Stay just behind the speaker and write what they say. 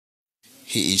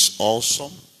He is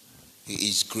awesome. He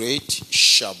is great.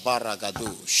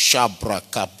 Shabaragado,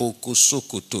 Shabrakabuku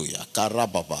Sukutuya,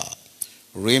 Karababa,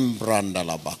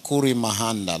 Rimbrandalaba, Kuri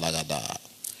Mahanda Lagada,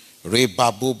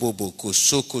 Rebabububu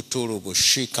Kusukuturubu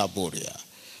Shikaburia.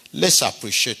 Let's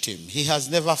appreciate him. He has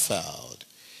never failed.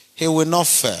 He will not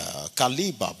fail.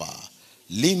 Kalibaba,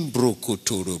 Limbru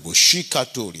Kuturubu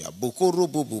Shikaturia,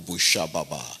 Bukurububu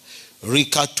Shababa,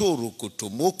 Rikaturu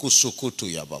Kutumoku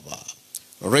Sukutuya Baba.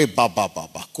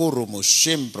 Rebababa Kurumu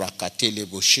Simbra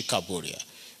Katelebu Shikaburia.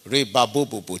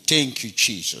 Rebabubu. Thank you,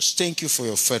 Jesus. Thank you for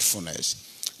your faithfulness.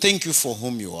 Thank you for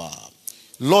whom you are.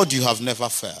 Lord, you have never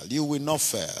failed. You will not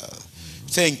fail.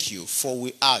 Thank you, for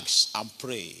we ask and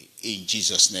pray in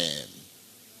Jesus' name.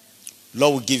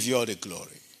 Lord, we give you all the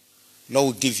glory.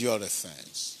 Lord, we give you all the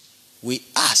thanks. We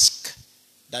ask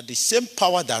that the same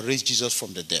power that raised Jesus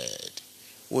from the dead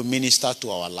will minister to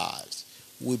our lives.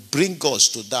 Will bring us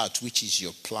to that which is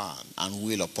your plan and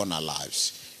will upon our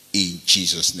lives. In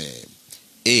Jesus' name.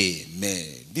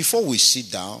 Amen. Before we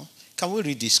sit down, can we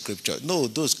read this scripture? No,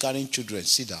 those carrying children,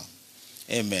 sit down.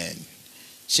 Amen.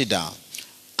 Sit down.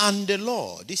 And the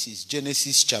Lord, this is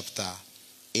Genesis chapter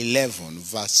 11,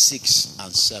 verse 6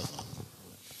 and 7.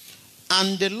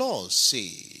 And the Lord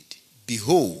said,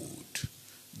 behold,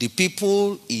 the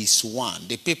people is one.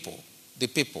 The people,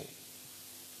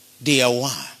 they are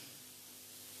one.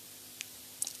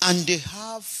 And they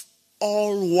have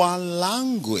all one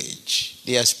language.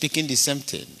 They are speaking the same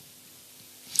thing.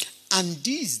 And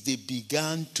this they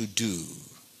began to do.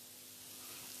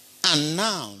 And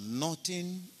now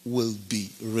nothing will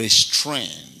be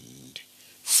restrained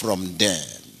from them,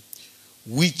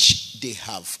 which they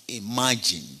have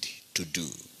imagined to do.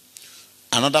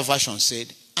 Another version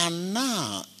said, and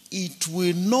now it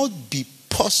will not be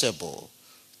possible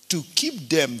to keep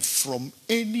them from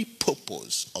any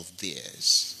purpose of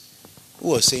theirs.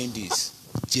 Who was saying this?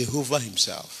 Jehovah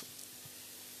himself.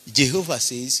 Jehovah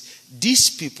says, these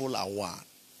people are one.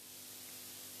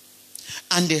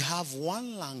 And they have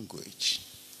one language.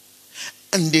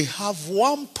 And they have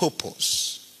one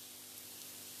purpose.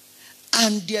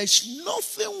 And there is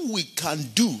nothing we can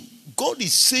do. God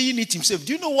is saying it himself.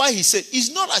 Do you know why he said?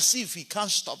 It's not as if he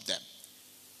can't stop them.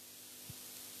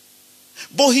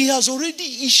 But he has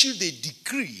already issued a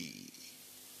decree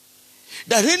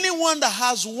that anyone that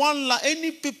has any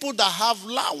people that have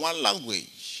one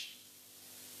language,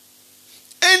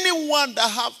 anyone that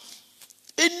have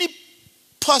any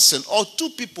person or two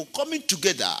people coming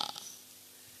together,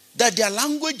 that their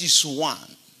language is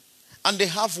one and they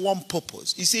have one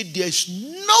purpose. He said there is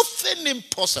nothing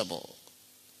impossible.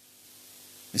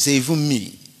 He said even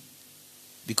me,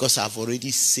 because I've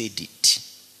already said it.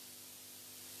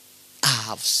 I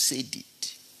have said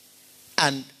it.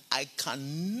 And I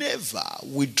can never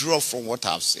withdraw from what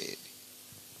I've said.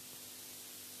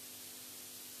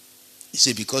 He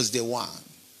said, because they're one.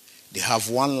 They have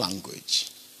one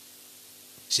language.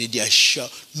 He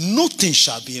said, nothing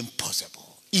shall be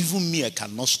impossible. Even me, I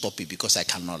cannot stop it because I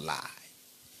cannot lie.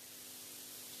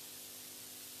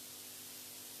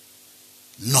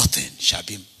 Nothing shall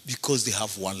be, because they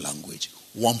have one language,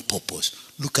 one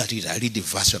purpose. Look at it. I read the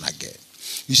version again.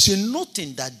 You see,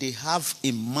 nothing that they have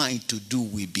in mind to do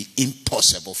will be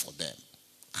impossible for them.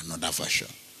 Another version.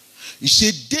 You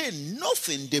see, then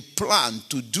nothing they plan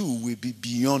to do will be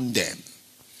beyond them.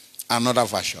 Another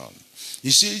version.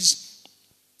 He says,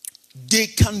 they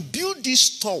can build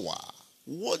this tower.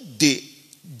 What they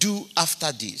do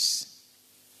after this.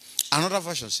 Another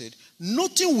version said,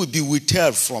 nothing will be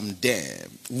withheld from them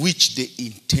which they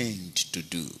intend to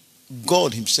do.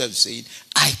 God himself said,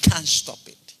 I can't stop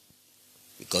it.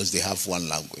 Because they have one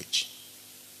language.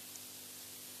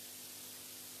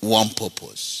 One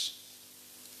purpose.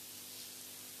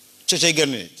 Church, are you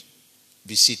getting it?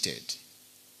 Be seated.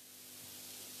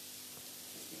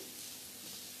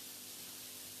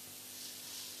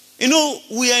 You know,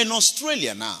 we are in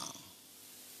Australia now.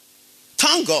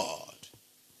 Thank God.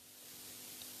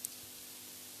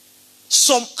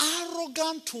 Some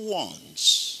arrogant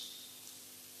ones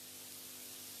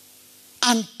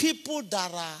and people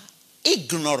that are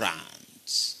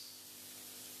ignorant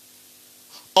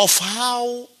of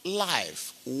how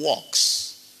life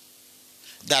works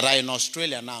that are in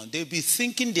Australia now, they'll be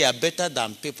thinking they are better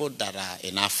than people that are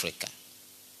in Africa.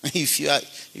 If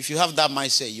you have that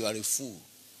mindset, you are a fool.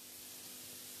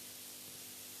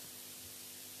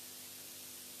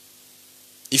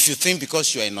 If you think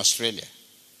because you are in Australia,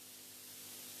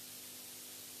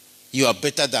 you are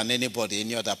better than anybody,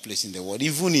 any other place in the world,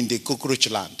 even in the cockroach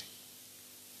land,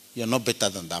 you're not better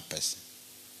than that person.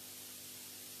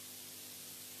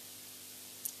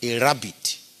 A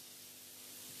rabbit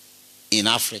in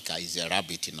Africa is a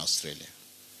rabbit in Australia.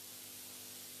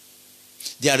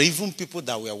 There are even people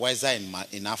that were wiser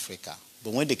in Africa,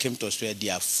 but when they came to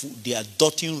Australia, they are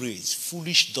dotting rays,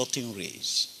 foolish dotting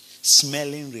rays,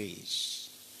 smelling rays.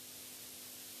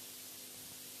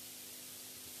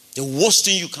 The worst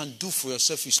thing you can do for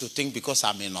yourself is to think, because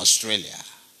I'm in Australia,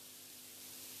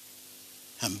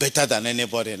 I'm better than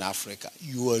anybody in Africa.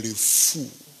 You are a fool.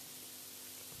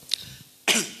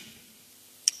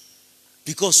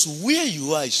 Because where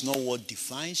you are is not what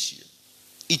defines you.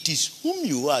 It is whom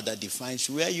you are that defines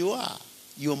where you are,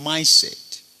 your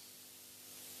mindset.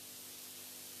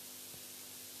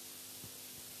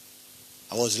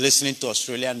 I was listening to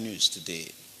Australian news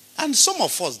today, and some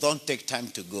of us don't take time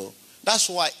to go. That's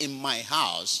why in my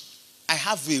house, I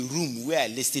have a room where I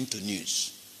listen to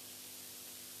news.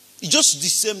 It's just the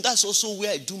same. That's also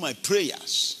where I do my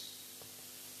prayers.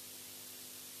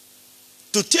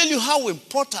 To tell you how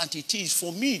important it is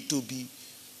for me to be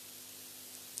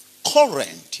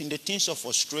current in the things of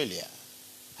Australia.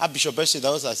 Archbishop said,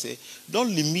 I say,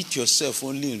 don't limit yourself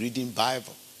only in reading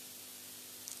Bible.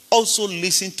 Also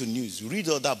listen to news, read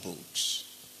other books,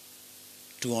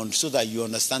 so that you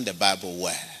understand the Bible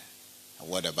well and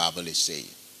what the Bible is saying.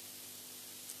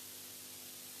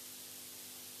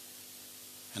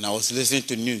 And I was listening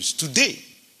to news today.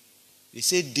 They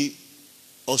said the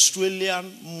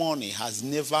Australian money has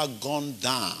never gone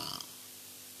down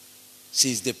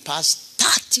since the past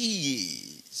 30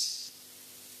 years.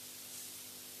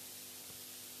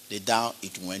 The down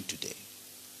it went today.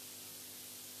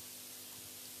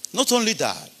 Not only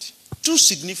that, too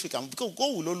significant, because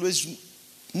God will always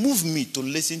move me to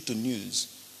listen to news,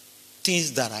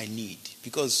 things that I need.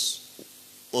 Because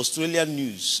Australian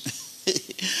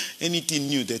news, anything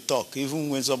new, they talk. Even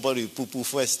when somebody poo-poo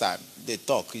first time, they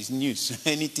talk. It's news.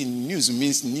 Anything news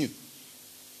means new.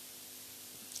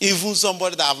 Even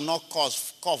somebody that have not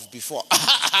coughed before.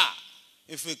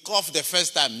 If we cough the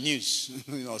first time, news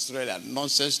in Australia,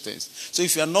 nonsense things. So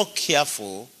if you are not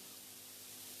careful,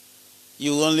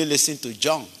 you only listen to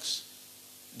junks.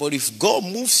 But if God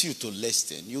moves you to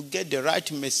listen, you get the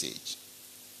right message.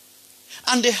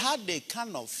 And they had a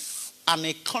kind of an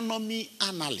economy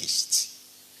analyst,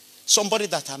 somebody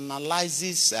that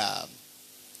analyzes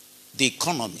the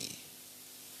economy.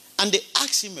 And they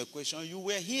asked him a question. You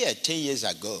were here 10 years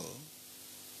ago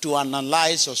to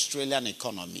analyze Australian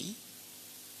economy.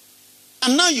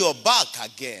 And now you're back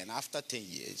again after 10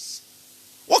 years.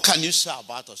 What can you say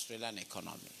about Australian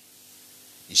economy?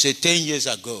 He said 10 years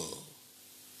ago,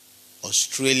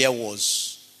 Australia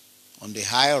was on the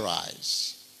high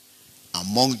rise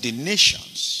among the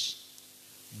nations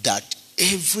that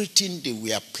everything they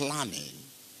were planning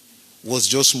was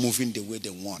just moving the way they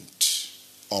want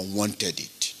or wanted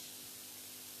it.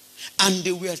 And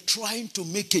they were trying to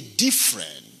make a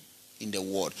difference in the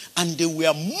world. And they were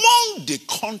among the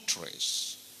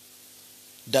countries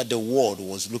that the world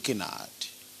was looking at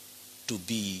to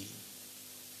be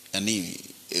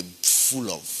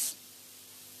full of,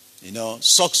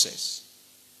 success.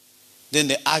 Then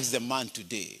they asked the man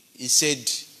today, he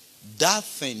said, that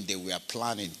thing they were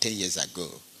planning 10 years ago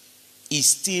is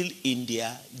still in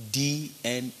their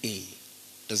DNA.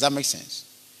 Does that make sense?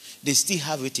 They still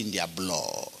have it in their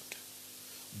blood.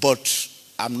 But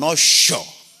I'm not sure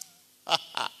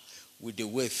with the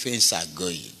way things are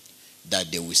going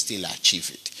that they will still achieve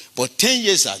it. But 10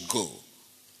 years ago,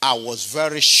 I was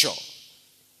very sure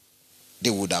they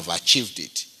would have achieved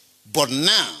it. But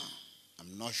now,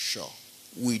 I'm not sure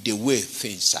with the way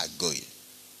things are going.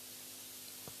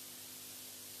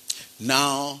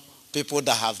 Now, people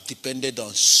that have depended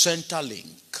on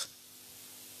Centrelink,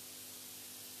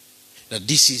 that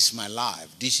this is my life,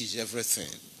 this is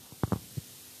everything,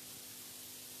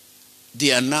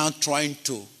 they are now trying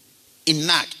to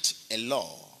enact a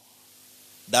law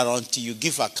that until you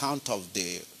give account of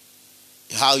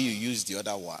how you use the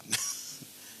other one,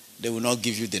 they will not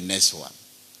give you the next one.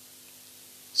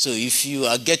 So if you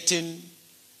are getting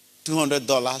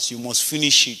 $200, you must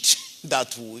finish it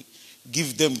that way.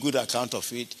 Give them good account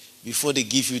of it before they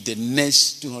give you the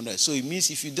next 200. So it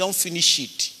means if you don't finish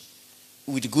it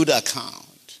with good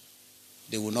account,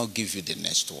 they will not give you the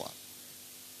next one.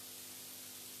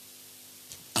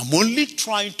 I'm only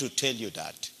trying to tell you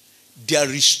that there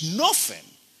is nothing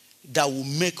that will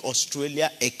make Australia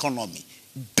economy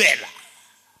better.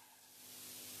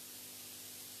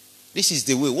 This is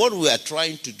the way. What we are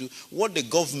trying to do, what the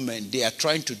government, they are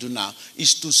trying to do now,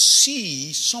 is to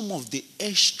see some of the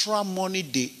extra money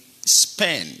they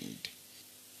spend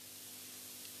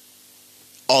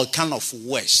or kind of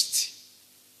waste.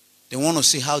 They want to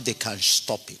see how they can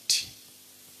stop it.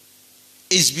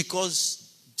 It's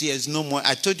because there's no more.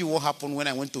 I told you what happened when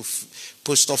I went to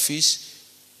post office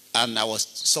and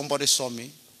somebody saw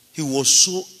me. He was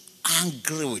so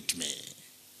angry with me.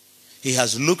 He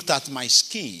has looked at my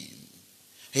skin.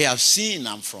 He has seen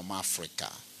I'm from Africa.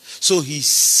 So he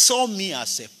saw me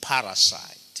as a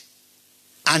parasite.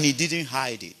 And he didn't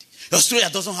hide it. Australia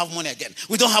doesn't have money again.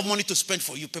 We don't have money to spend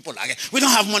for you people again. We don't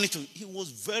have money to... He was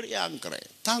very angry.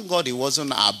 Thank God he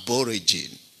wasn't an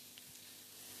aborigine.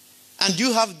 And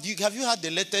have you heard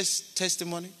the latest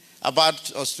testimony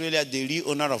about Australia, the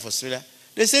real owner of Australia?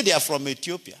 They say they are from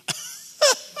Ethiopia.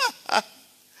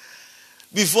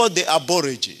 Before the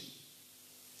aborigine.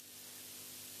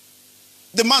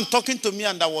 The man talking to me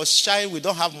and I was shy, we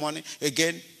don't have money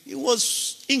again. It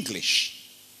was English.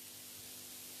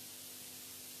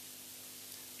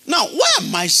 Now, why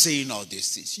am I saying all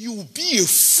these things? You will be a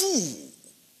fool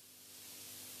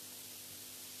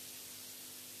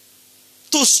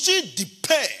to still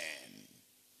depend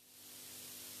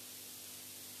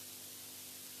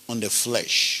on the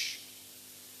flesh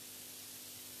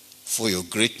for your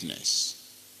greatness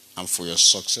and for your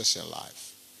success in life.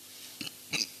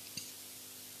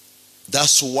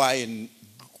 That's why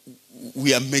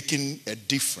we are making a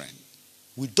difference.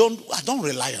 I don't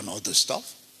rely on all this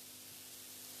stuff.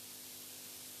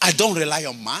 I don't rely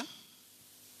on man.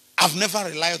 I've never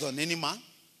relied on any man.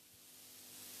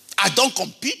 I don't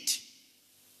compete.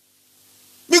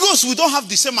 Because we don't have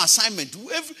the same assignment.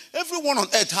 Everyone on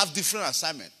earth have different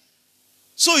assignment.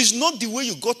 So it's not the way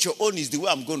you got your own, it's the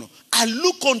way I'm going to. I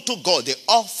look unto God, the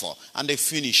author and the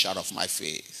finisher of my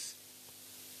faith.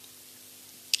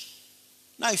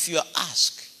 Now if you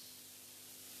ask,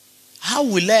 how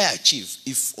will I achieve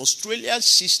if Australia's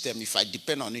system, if I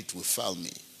depend on it, will fail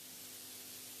me?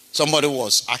 Somebody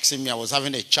was asking me, I was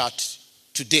having a chat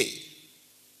today.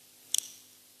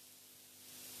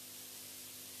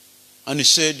 And he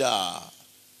said,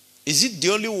 is it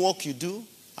the only work you do?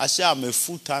 I said, I'm a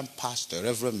full-time pastor,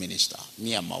 reverend minister,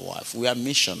 me and my wife. We are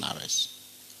missionaries.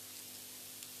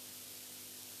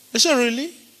 He said,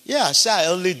 really? Yeah, I said, I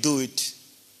only do it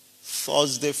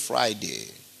Thursday, Friday,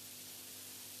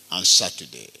 and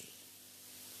Saturday.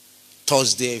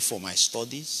 Thursday for my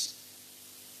studies.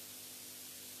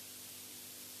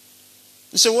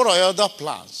 He said, what are your other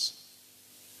plans?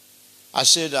 I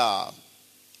said,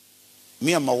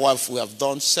 me and my wife, we have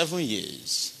done 7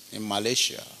 years in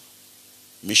Malaysia,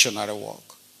 missionary work.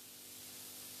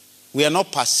 We are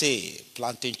not per se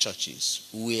planting churches.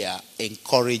 We are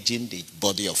encouraging the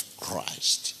body of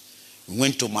Christ. We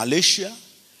went to Malaysia.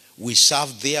 We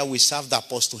served there. We served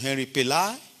Apostle Henry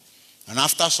Pillai. And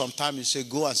after some time, he said,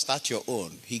 go and start your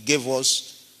own. He gave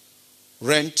us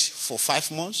rent for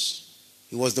 5 months.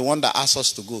 He was the one that asked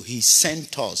us to go. He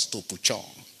sent us to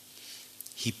Puchong.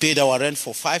 He paid our rent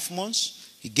for 5 months.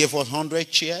 He gave us 100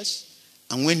 chairs.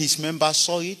 And when his members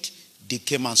saw it, they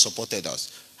came and supported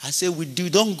us. I said, we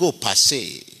don't go per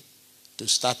se to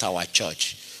start our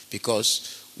church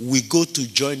because we go to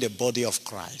join the body of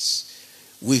Christ.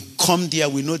 We come there,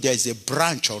 we know there is a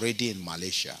branch already in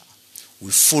Malaysia.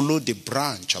 We follow the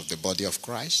branch of the body of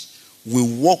Christ. We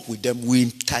walk with them.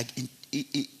 We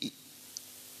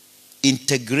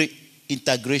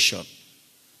integration.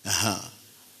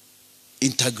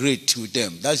 Integrate with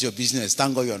them. That's your business.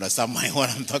 Thank God you understand what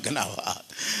I'm talking about.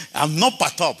 I'm not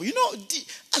part of. You know,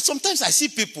 sometimes I see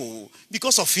people,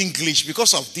 because of English,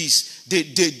 because of this,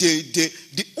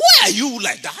 why are you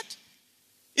like that?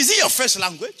 Is it your first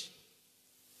language?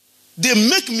 They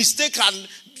make mistake and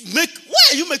make, why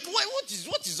are you making,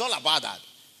 what is all about that?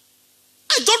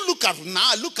 I don't look at now,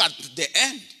 I look at the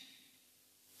end.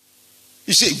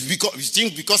 You say, you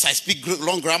think because I speak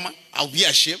long grammar, I'll be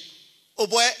ashamed? Oh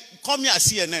boy, come here at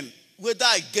CNN. Whether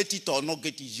I get it or not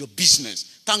get it is your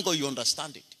business. Thank God you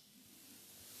understand it.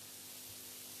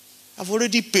 I've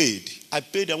already paid. I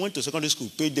went to secondary school,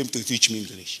 paid them to teach me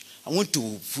English. I went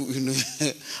to,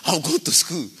 I'll go to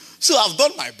school. So I've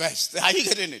done my best. Are you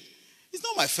getting it? It's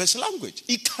not my first language.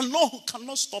 It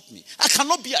cannot stop me. I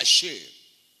cannot be ashamed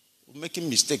of making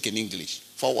mistake in English.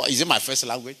 For what? Is it my first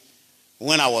language?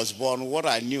 When I was born, what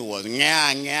I knew was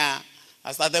nya, nya.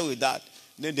 I started with that.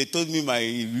 Then they told me my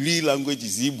real language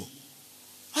is Igbo.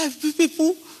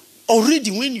 People,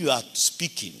 already when you are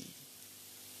speaking,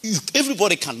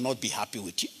 everybody cannot be happy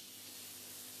with you.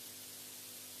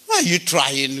 Why are you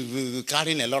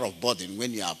carrying a lot of burden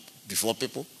when you are before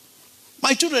people?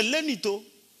 My children, learn it all.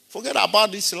 Forget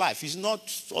about this life. It's not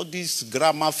all these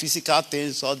grammar, physical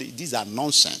things. These are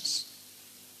nonsense.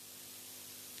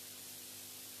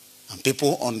 And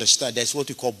people understand that's what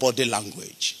we call body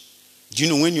language. Do you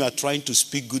know when you are trying to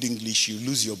speak good English, you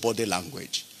lose your body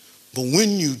language. But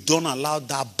when you don't allow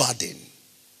that burden,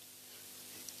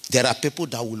 There are people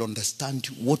that will understand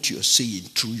what you're saying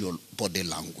through your body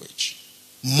language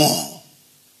more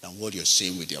than what you're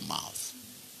saying with your mouth.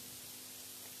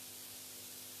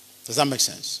 Does that make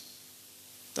sense?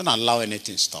 Don't allow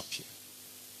anything to stop you.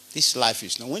 This life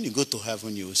is not. When you go to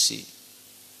heaven, you will see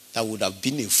that would have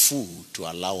been a fool to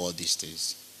allow all these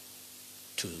things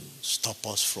to stop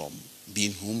us from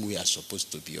being whom we are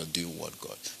supposed to be or doing what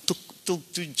God.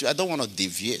 I don't want to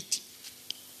deviate.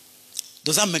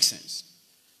 Does that make sense?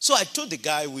 So I told the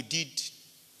guy we did,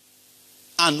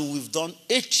 and we've done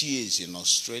 8 years in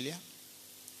Australia,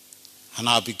 and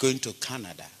I'll be going to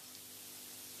Canada.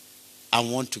 I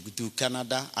want to do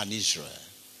Canada and Israel.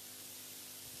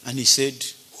 And he said,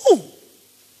 oh,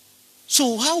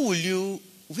 so where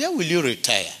will you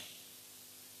retire?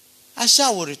 I said,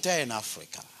 I will retire in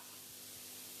Africa.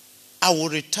 I will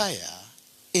retire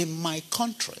in my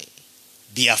country,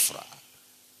 Biafra.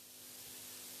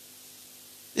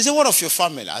 He said, what of your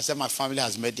family? I said, my family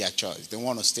has made their choice. They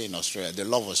want to stay in Australia. They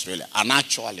love Australia. And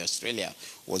actually, Australia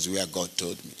was where God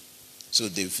told me. So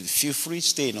they feel free to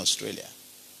stay in Australia.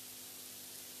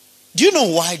 Do you know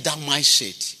why that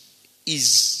mindset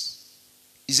is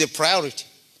a priority?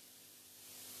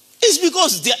 It's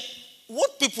because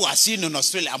what people are seeing in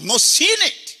Australia, I've not seen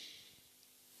it.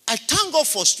 I thank God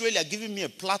for Australia giving me a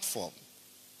platform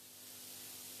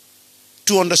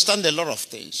to understand a lot of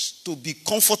things, to be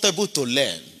comfortable to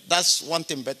learn. That's one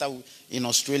thing better in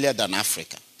Australia than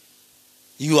Africa.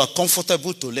 You are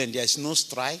comfortable to learn. There is no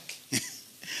strike.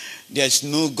 There is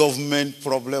no government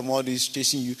problem, all this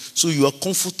chasing you. So you are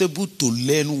comfortable to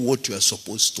learn what you are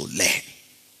supposed to learn.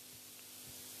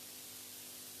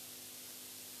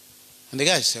 And the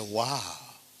guy said, wow,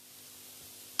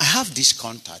 I have this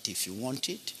contact if you want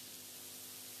it.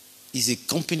 It's a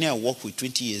company I worked with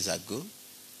 20 years ago.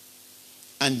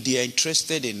 And they are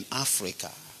interested in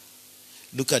Africa.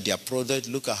 Look at their product.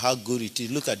 Look at how good it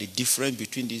is. Look at the difference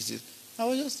between these.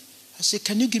 I said,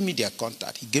 can you give me their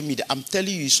contact? He gave me I'm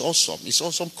telling you, it's awesome. It's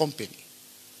awesome company.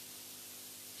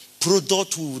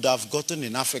 Product we would have gotten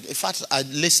in Africa. In fact,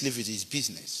 let's leave it his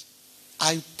business.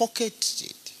 I pocketed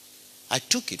it. I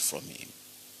took it from him.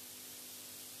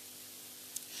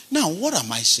 Now, what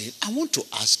am I saying? I want to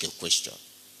ask a question.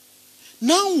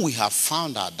 Now we have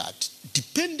found out that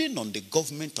depending on the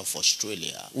government of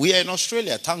Australia, we are in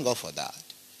Australia, thank God for that.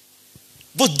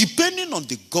 But depending on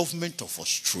the government of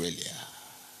Australia,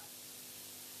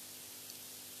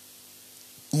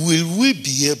 will we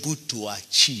be able to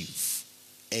achieve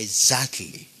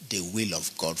exactly the will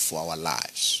of God for our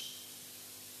lives?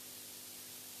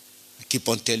 I keep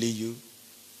on telling you,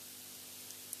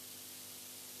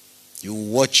 you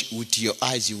watch with your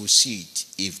eyes, you will see it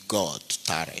if God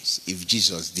tarries, if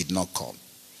Jesus did not come.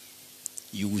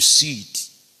 You will see it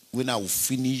when I will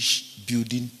finish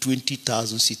building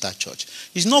 20,000-seater church.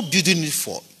 He's not building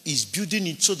it he's building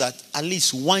it so that at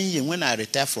least 1 year when I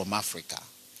retire from Africa,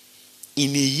 in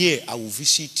a year I will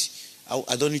visit,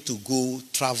 I don't need to go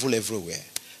travel everywhere.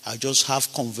 I just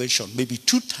have convention maybe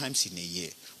 2 times in a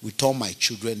year with all my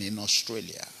children in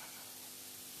Australia.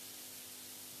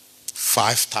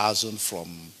 5,000 from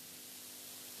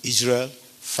Israel,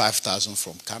 5,000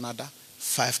 from Canada,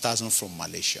 5,000 from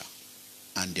Malaysia,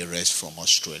 and the rest from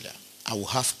Australia. I will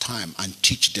have time and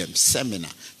teach them seminar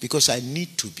because I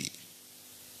need to be.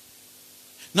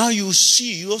 Now you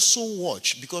see, you also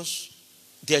watch, because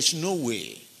there's no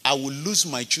way I will lose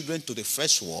my children to the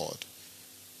first world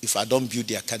if I don't build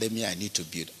the academy I need to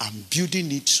build. I'm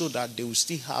building it so that they will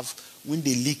still have, when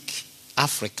they leak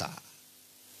Africa.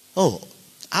 Oh,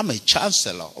 I'm a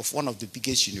chancellor of one of the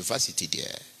biggest universities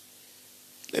there.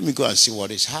 Let me go and see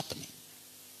what is happening.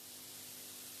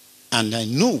 And I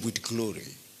know with glory,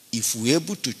 if we're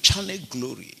able to channel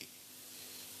glory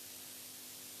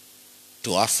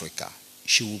to Africa,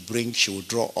 she will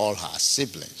draw all her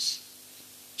siblings.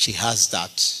 She has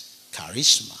that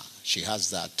charisma. She has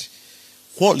that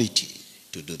quality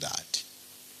to do that.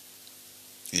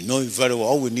 You know very well,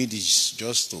 all we need is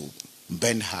just to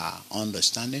bend her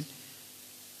understanding.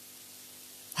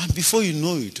 And before you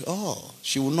know it,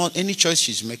 she will not, any choice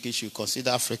she's making, she will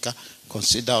consider Africa,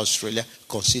 consider Australia,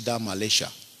 consider Malaysia.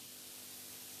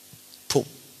 Boom.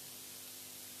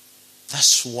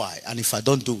 That's why. And if I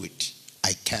don't do it,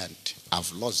 I can't.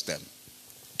 I've lost them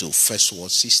to first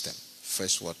world system.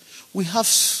 First world. We have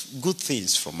good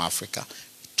things from Africa,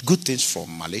 good things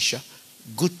from Malaysia,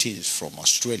 good things from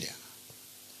Australia.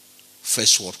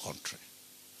 First world country.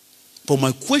 But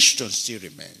my question still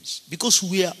remains, because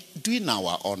we are doing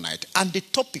our all night, and the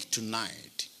topic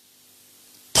tonight,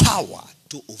 power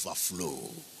to overflow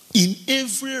in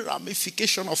every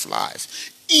ramification of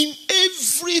life, in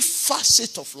every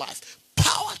facet of life,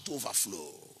 power to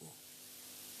overflow.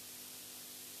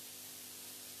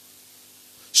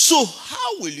 So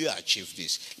how will you achieve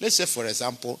this? Let's say, for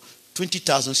example,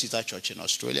 20,000 seater church in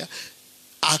Australia,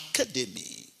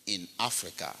 academy in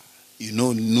Africa. You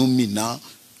know me now.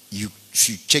 If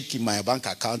you check in my bank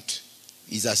account,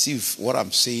 it's as if what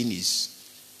I'm saying is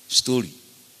story.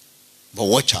 But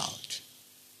watch out.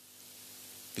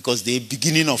 Because the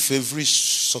beginning of every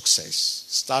success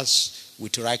starts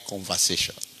with right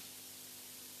conversation.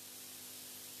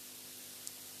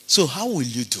 So how will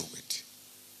you do it?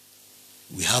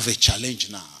 We have a challenge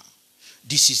now.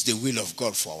 This is the will of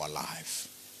God for our life.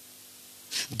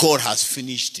 God has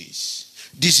finished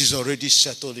this. This is already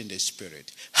settled in the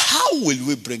spirit. How will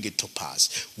we bring it to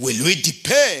pass? Will we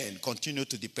continue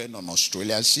to depend on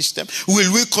Australian system?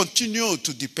 Will we continue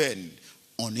to depend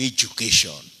on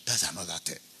education? That's another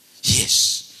thing.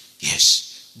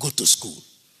 Yes. Go to school.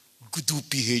 Go do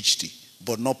PhD,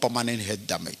 but no permanent head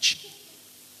damage.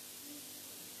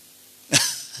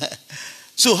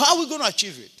 So how are we going to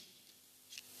achieve it?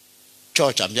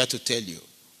 Church, I'm here to tell you,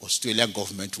 Australian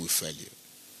government will fail you.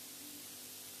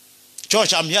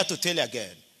 Church, I'm here to tell you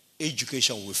again,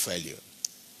 education will fail you.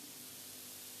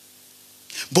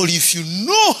 But if you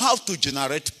know how to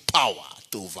generate power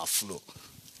to overflow,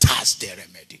 that's the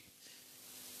remedy.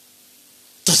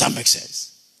 Does that make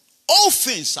sense? All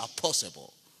things are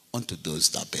possible unto those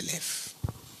that believe.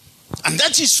 And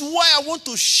that is why I want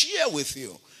to share with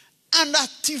you and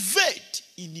activate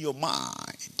in your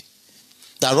mind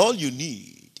that all you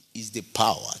need is the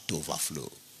power to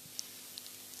overflow.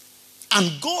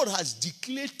 And God has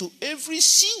declared to every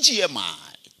CGMi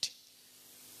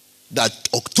that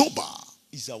October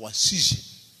is our season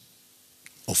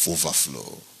of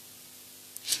overflow.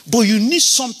 But you need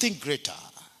something greater.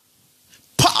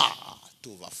 Power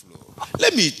to overflow.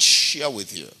 Let me share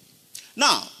with you.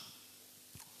 Now,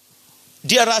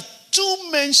 there are two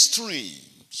main streams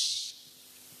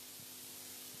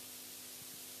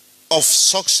of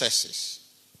successes.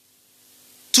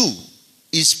 Two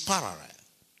is parallel.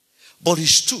 But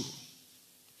it's two.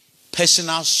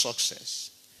 Personal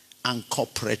success and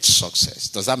corporate success.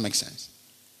 Does that make sense?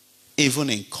 Even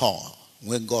in call,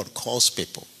 when God calls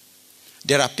people,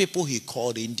 there are people he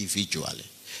called individually.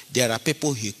 There are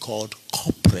people he called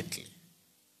corporately.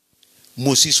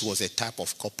 Moses was a type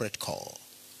of corporate call.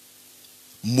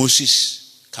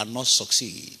 Moses cannot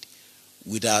succeed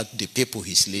without the people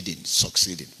he's leading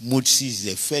succeeding. Moses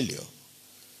is a failure.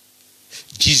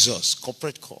 Jesus,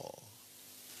 corporate call.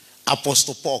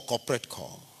 Apostle Paul, corporate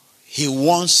call. He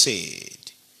once said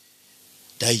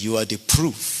that you are the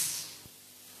proof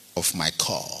of my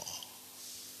call.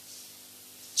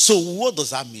 So what does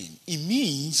that mean? It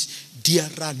means there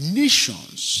are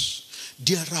nations,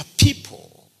 there are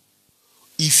people.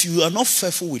 If you are not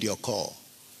faithful with your call,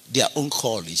 their own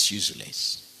call is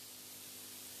useless.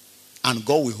 And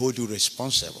God will hold you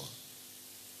responsible.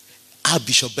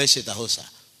 Archbishop Dahosa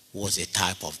was a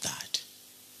type of that.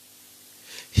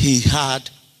 He had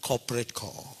corporate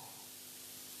call.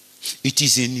 It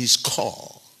is in his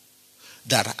call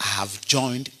that I have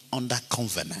joined under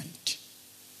covenant.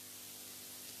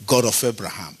 God of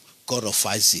Abraham, God of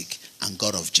Isaac, and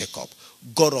God of Jacob.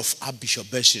 God of Archbishop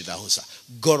Dahosa,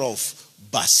 God of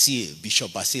Basil,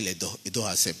 Bishop Basil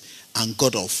Edohasem, and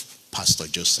God of Pastor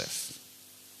Joseph.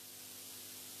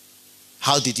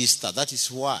 How did he start? That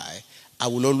is why I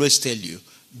will always tell you,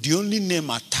 the only name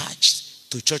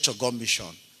attached to Church of God Mission,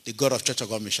 the God of Church of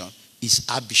God Mission, is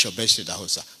Archbishop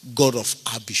Dahosa, God of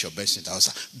Archbishop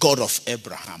Dahosa, God of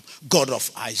Abraham, God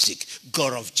of Isaac,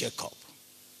 God of Jacob.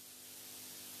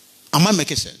 Am I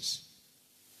making sense?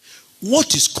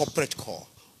 What is corporate call?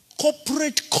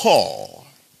 Corporate call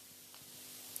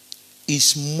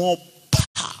is more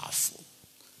powerful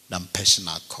than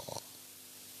personal call.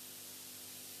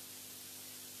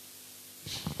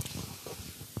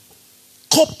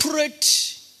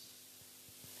 Corporate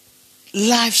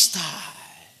lifestyle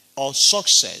or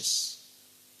success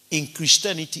in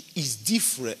Christianity is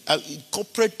different.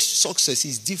 Corporate success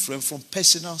is different from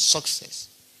personal success.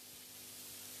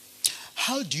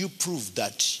 How do you prove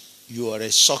that you are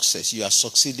a success, you are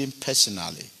succeeding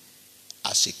personally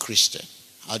as a Christian?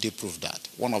 How do you prove that?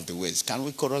 One of the ways. Can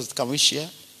we share?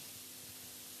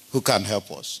 Who can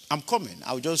help us? I'm coming.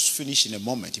 I'll just finish in a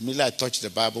moment. Immediately I touch the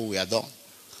Bible, we are done.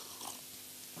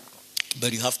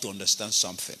 But you have to understand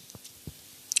something.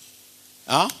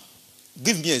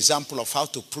 Give me an example of how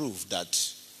to prove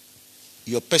that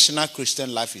your personal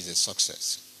Christian life is a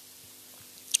success.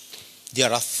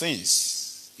 There are things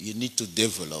you need to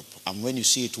develop, and when you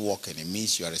see it working, it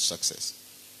means you are a success.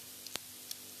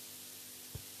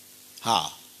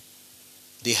 How?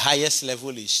 The highest level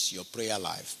is your prayer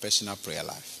life, personal prayer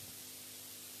life.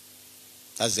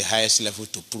 That's the highest level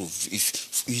to prove.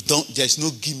 If you don't, there's no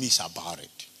gimmicks about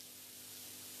it.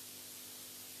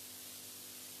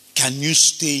 Can you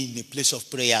stay in a place of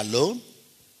prayer alone?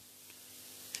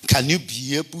 Can you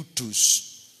be able to?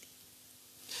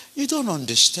 You don't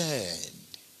understand.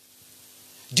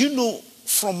 Do you know,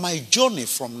 from my journey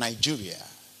from Nigeria,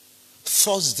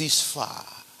 thus this far,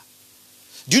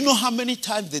 do you know how many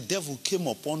times the devil came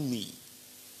upon me?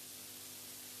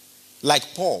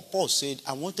 Like Paul said,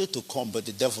 I wanted to come, but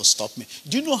the devil stopped me.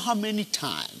 Do you know how many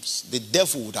times the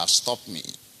devil would have stopped me?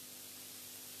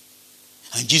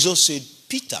 And Jesus said,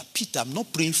 Peter, I'm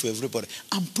not praying for everybody.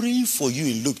 I'm praying for you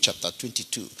in Luke chapter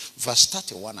 22, verse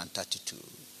 31 and 32.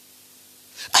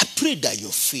 I pray that your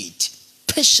faith,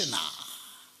 personal,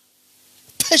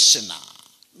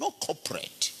 not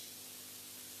corporate.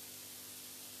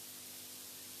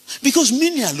 Because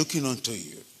many are looking unto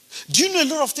you. Do you know a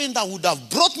lot of things that would have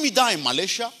brought me down in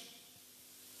Malaysia?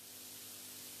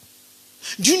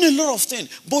 Do you know a lot of things?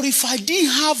 But if I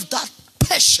didn't have that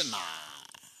personal,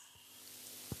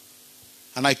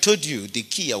 and I told you the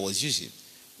key I was using,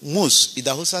 most in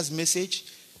the Hosa's message,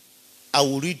 I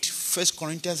will read 1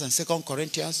 Corinthians and 2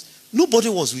 Corinthians. Nobody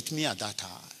was with me at that time.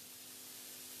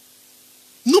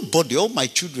 Nobody, all my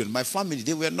children, my family,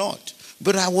 they were not.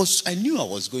 But I knew I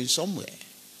was going somewhere.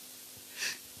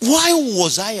 Why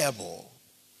was I able?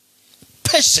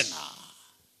 Personal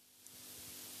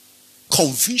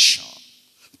conviction,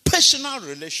 personal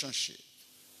relationship,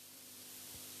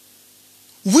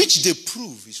 which they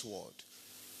prove is what?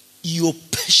 Your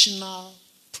personal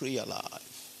prayer life.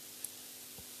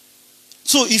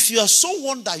 So if you are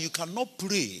someone that you cannot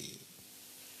pray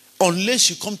unless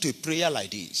you come to a prayer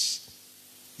like this,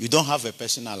 you don't have a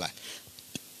personal life.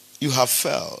 You have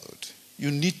failed. You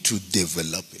need to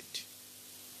develop it.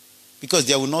 Because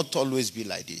there will not always be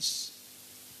like this.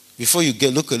 Before you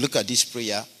look at this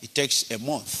prayer, it takes a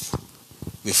month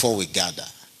before we gather.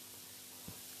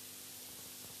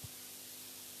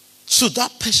 So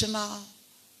that personal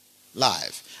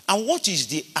life. And what is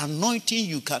the anointing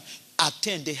you can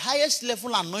attain? The highest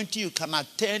level anointing you can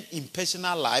attain in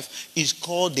personal life is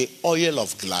called the oil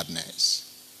of gladness.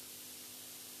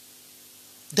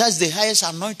 That's the highest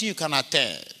anointing you can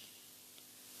attain.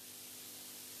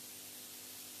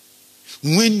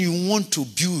 When you want to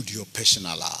build your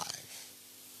personal life.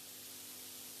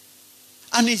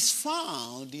 And it's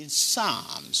found in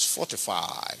Psalms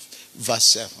 45, verse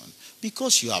 7.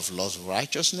 Because you have lost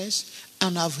righteousness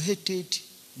and have hated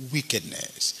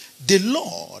wickedness, the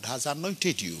Lord has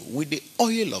anointed you with the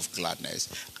oil of gladness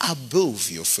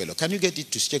above your fellow. Can you get it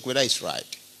to check whether it's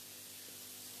right?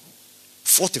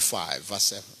 45, verse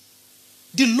 7.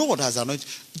 The Lord has anointed.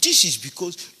 This is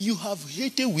because you have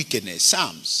hated wickedness.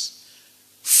 Psalms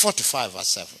 45, verse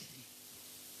 7.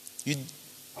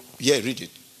 Read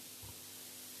it.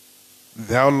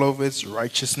 Thou lovest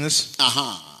righteousness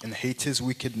and hatest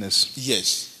wickedness.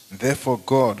 Yes. Therefore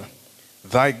God,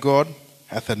 thy God,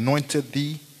 hath anointed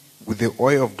thee with the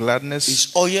oil of gladness.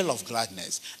 It's oil of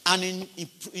gladness. And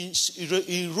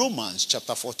in Romans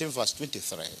chapter 14, verse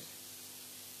 23.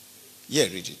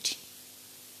 Read it.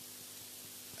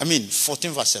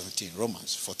 14, verse 17.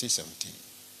 Romans 14, 17.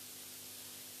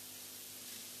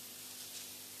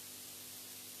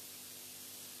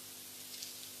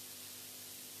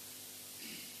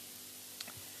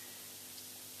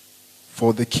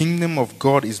 For the kingdom of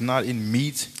God is not in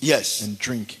meat and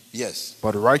drink,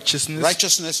 but righteousness.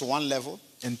 Righteousness, one level.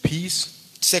 And peace.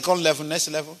 Second level, next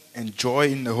level. And joy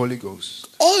in the Holy Ghost.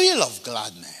 Oil of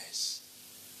gladness.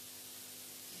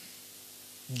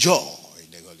 Joy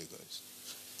in the Holy Ghost.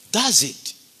 That's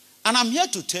it. And I'm here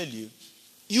to tell you,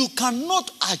 you cannot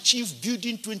achieve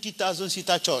building 20,000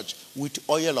 seater church with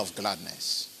oil of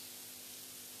gladness.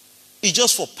 It's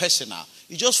just for personal.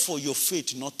 It's just for your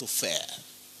faith not to fail.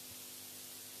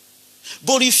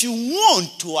 But if you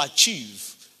want to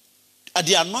achieve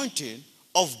the anointing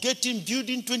of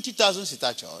building 20,000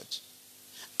 seater church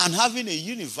and having a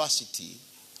university,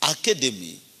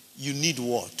 academy, you need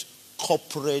what?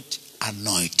 Corporate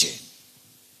anointing.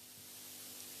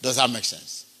 Does that make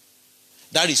sense?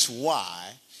 That is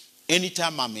why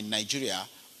anytime I'm in Nigeria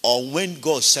or when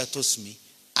God settles me,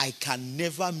 I can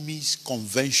never miss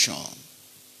convention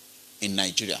in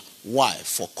Nigeria. Why?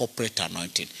 For corporate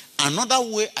anointing. Another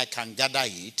way I can gather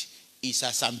it is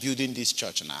as I'm building this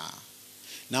church now.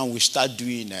 Now we start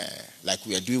doing, like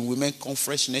we are doing women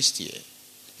conference next year.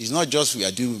 It's not just we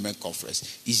are doing women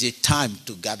conference. It's a time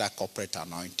to gather corporate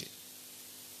anointing.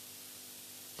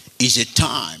 It's a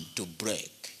time to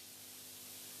break.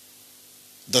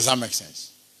 Does that make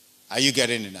sense? Are you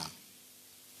getting it now?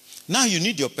 Now you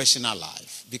need your personal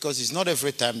life, because it's not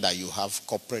every time that you have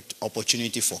corporate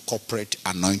opportunity for corporate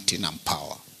anointing and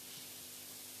power.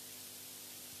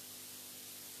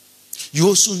 You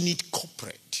also need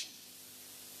corporate.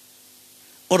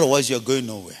 Otherwise, you're going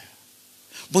nowhere.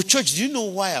 But church, do you know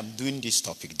why I'm doing this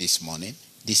topic this morning,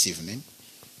 this evening,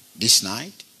 this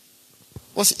night?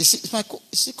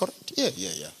 Is it correct? Yeah.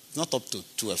 It's not up to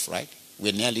 12, right?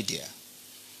 We're nearly there.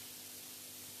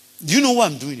 Do you know why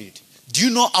I'm doing it? Do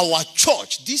you know our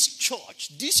church, this church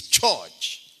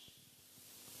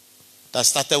that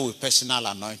started with personal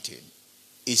anointing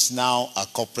is now a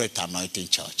corporate anointing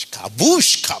church.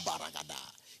 Kabush kabaragada.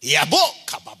 Yabo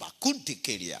kababa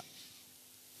kuntikeria.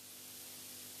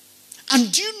 And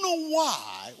do you know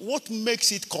why? What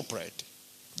makes it corporate?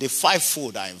 The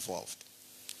fivefold are involved.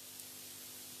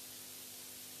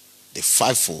 The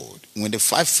fivefold. When the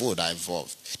fivefold are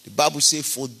involved, the Bible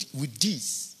says, with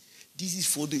this is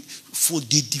for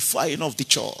the edifying of the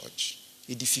church,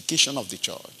 edification of the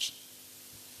church.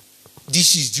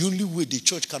 This is the only way the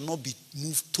church cannot be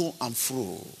moved to and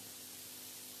fro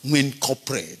when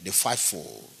corporate, the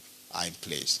fivefold, are in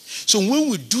place. So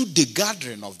when we do the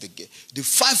gathering of the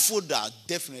fivefold are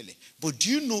definitely. But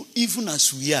do you know, even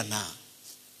as we are now,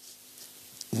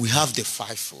 we have the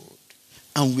fivefold,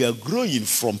 and we are growing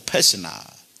from personal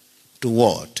to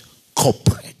what?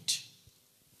 Corporate.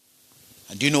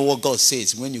 And do you know what God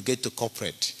says when you get to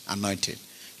corporate anointing?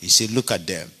 He said, look at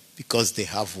them, because they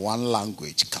have one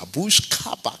language. Kabush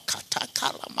kaba kata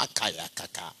karamakaya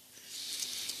kaka.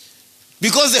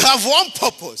 Because they have one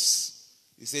purpose.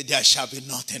 He said, there shall be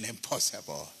nothing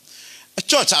impossible.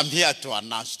 Church, I'm here to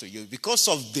announce to you, because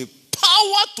of the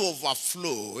power to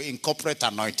overflow in corporate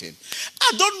anointing.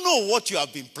 I don't know what you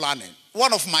have been planning.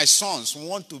 One of my sons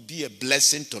wants to be a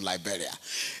blessing to Liberia.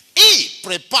 He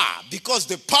prepare, because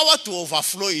the power to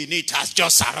overflow in it has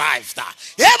just arrived.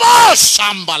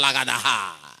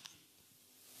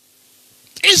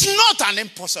 It's not an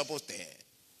impossible thing.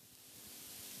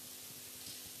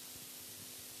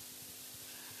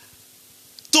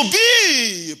 To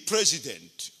be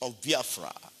president of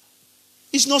Biafra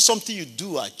is not something you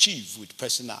do achieve with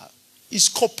personal. It's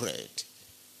corporate.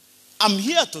 I'm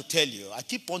here to tell you, I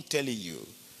keep on telling you,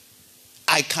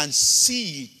 I can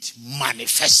see it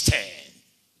manifesting.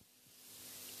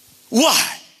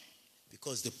 Why?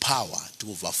 Because the power to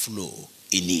overflow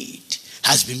in it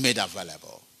has been made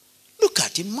available.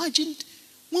 Imagine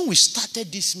when we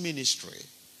started this ministry,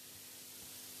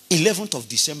 11th of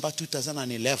December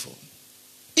 2011.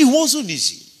 It wasn't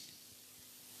easy.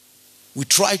 We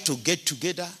tried to get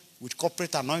together with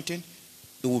corporate anointing.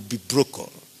 It would be broken.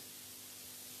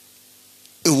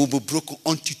 It will be broken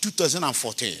until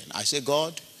 2014. I say,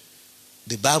 God,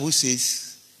 the Bible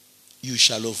says, you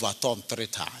shall overturn 3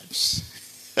 times.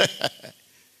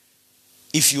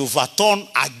 If you overturn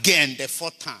again the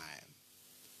 4th time,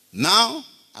 now,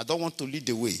 I don't want to lead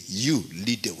the way. You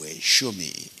lead the way. Show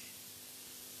me.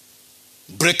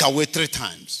 Break away 3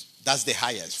 times. That's the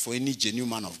highest for any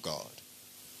genuine man of God.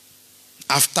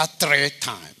 After 3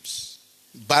 times,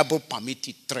 Bible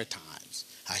permitted 3 times,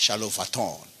 I shall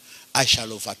overturn. I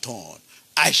shall overturn.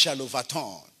 I shall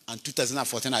overturn. And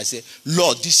 2014, I said,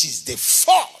 Lord, this is the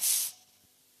 4th.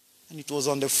 And it was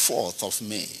on the 4th of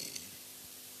May,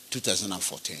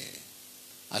 2014.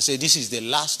 I said, this is the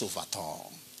last overturn.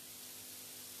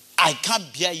 I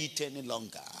can't bear it any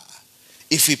longer.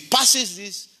 If he passes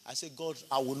this, I said, God,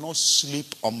 I will not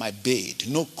sleep on my bed.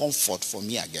 No comfort for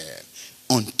me again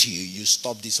until you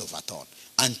stop this overturn.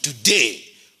 And today,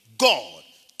 God,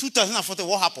 2014,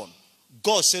 what happened?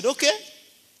 God said, okay,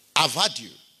 I've had you.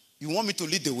 You want me to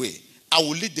lead the way? I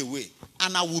will lead the way.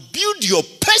 And I will build your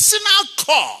personal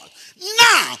call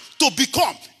now to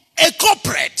become a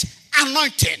corporate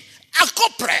anointing, a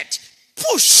corporate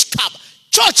push cap.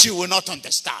 Church, you will not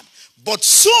understand. But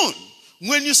soon,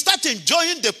 when you start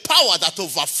enjoying the power that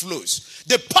overflows,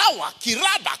 the power,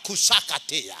 kiraba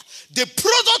kusakateya, the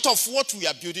product of what we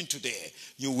are building today,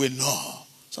 you will know.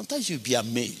 Sometimes you'll be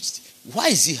amazed. Why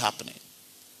is it happening?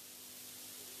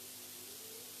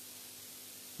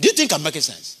 Do you think I'm making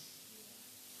sense?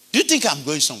 Do you think I'm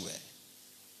going somewhere?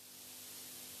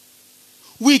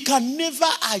 We can never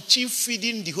achieve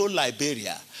feeding the whole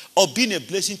Liberia or being a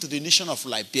blessing to the nation of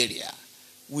Liberia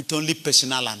with only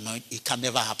personal anointing. It can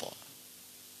never happen.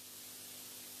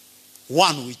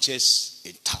 1 will chase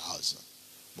 1,000.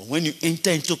 But when you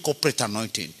enter into corporate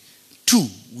anointing, 2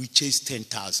 will chase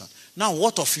 10,000. Now,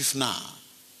 what of if now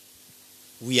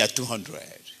we are 200?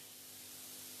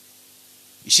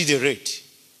 You see the rate?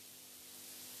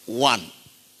 1,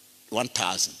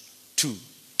 1,000. 2,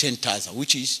 10,000,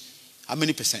 which is how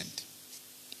many percent?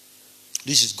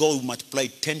 This is God will multiply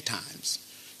 10 times.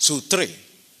 So 3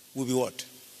 will be what?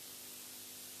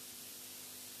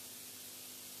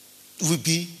 Will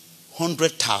be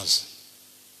 100,000.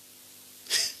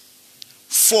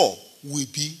 4 will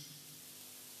be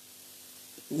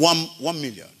 1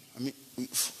 million. I mean,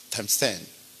 times 10.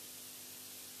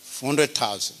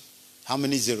 100,000. How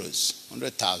many zeros?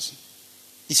 100,000.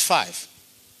 It's 5.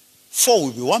 4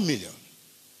 will be 1 million.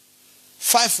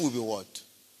 5 will be what?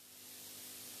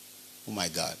 Oh my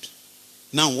God.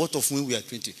 Now what of when we are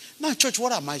 20? Now church,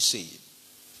 what am I saying?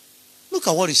 Look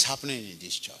at what is happening in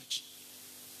this church.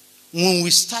 When we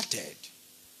started,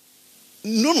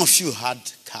 none of you had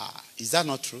car. Is that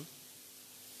not true?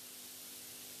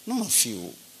 None of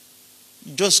you.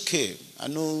 You just came. I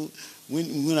know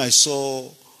when I saw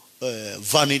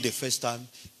Vanny the first time,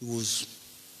 it was,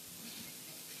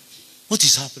 what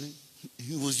is happening?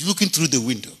 He was looking through the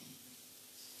window.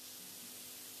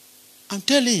 I'm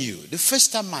telling you, the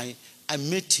first time I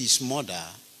met his mother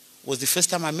was the first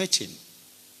time I met him.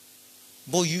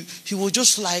 But he was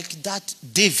just like that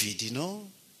David, you know.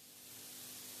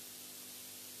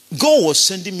 God was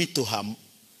sending me to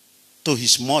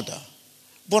his mother.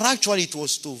 But actually it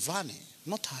was to Vanny,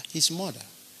 not his mother.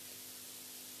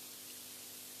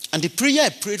 And the prayer I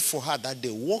prayed for her that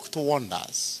day worked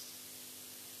wonders.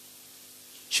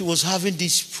 She was having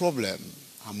this problem,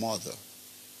 her mother.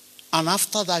 And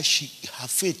after that, her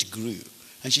faith grew.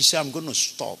 And she said, I'm going to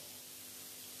stop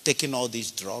taking all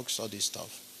these drugs, all this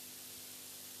stuff.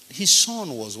 His son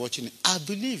was watching it. I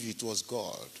believe it was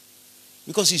God.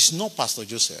 Because he's not Pastor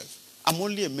Joseph. I'm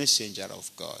only a messenger of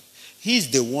God. He's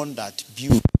the one that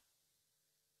built.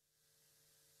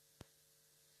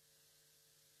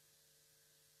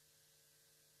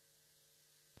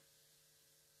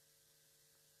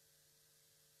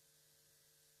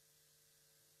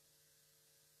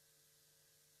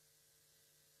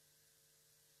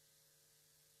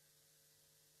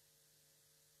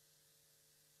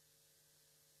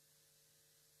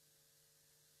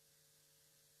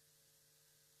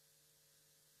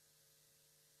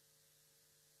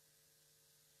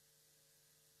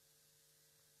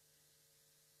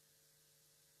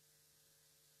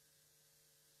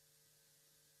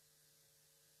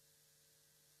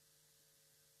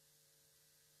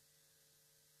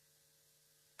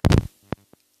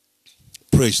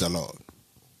 Praise the Lord.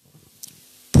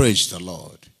 Praise the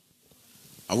Lord.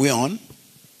 Are we on?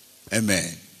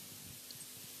 Amen.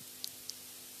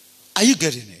 Are you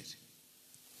getting it?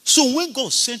 So when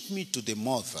God sent me to the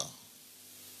mother,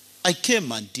 I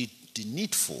came and did the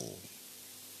needful.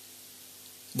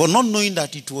 But not knowing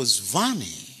that it was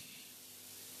Vanny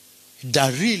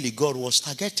that really God was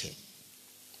targeting.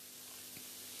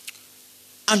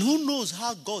 And who knows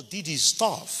how God did his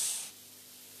stuff.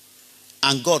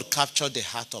 And God captured the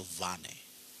heart of Vanny.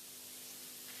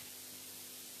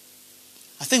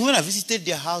 I think when I visited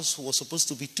their house, it was supposed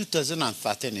to be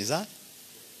 2013, is that?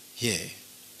 Yeah.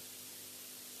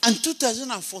 And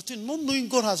 2014, not knowing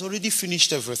God has already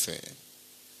finished everything,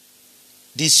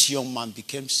 this young man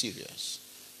became serious.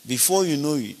 Before you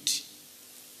know it,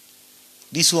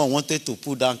 this one wanted to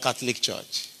put down Catholic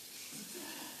Church.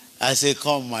 I said,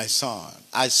 come, my son.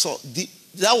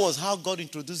 That was how God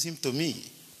introduced him to me.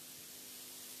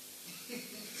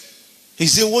 He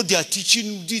said, what they are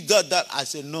teaching, that. I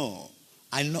said, no.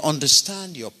 I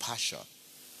understand your passion.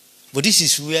 But this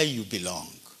is where you belong.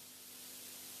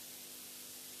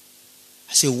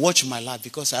 I said, watch my life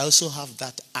because I also have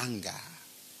that anger.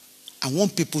 I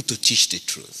want people to teach the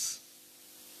truth.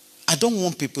 I don't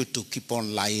want people to keep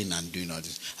on lying and doing all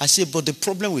this. I said, but the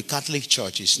problem with Catholic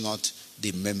Church is not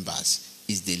the members,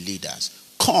 it's the leaders.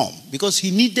 Come, because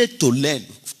he needed to learn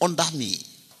under me.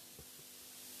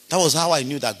 That was how I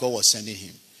knew that God was sending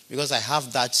him. Because I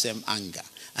have that same anger.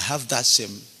 I have that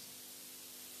same.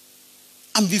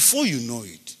 And before you know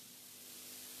it,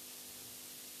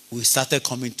 we started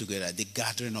coming together. The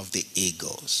gathering of the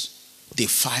eagles. The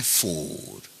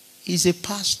fivefold. He's a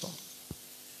pastor.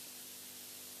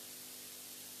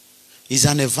 He's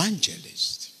an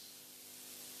evangelist.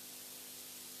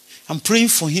 I'm praying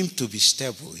for him to be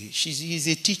stable. He's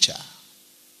a teacher.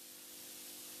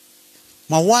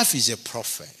 My wife is a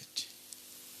prophet.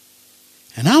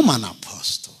 And I'm an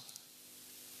apostle.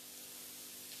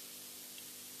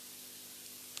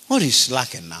 What is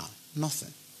lacking now?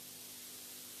 Nothing.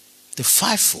 The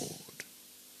fivefold.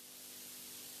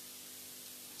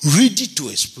 Ready to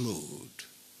explode.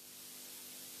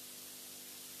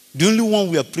 The only one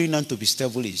we are praying on to be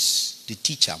stable is the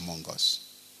teacher among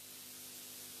us.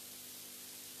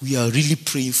 We are really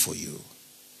praying for you.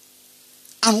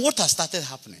 And what has started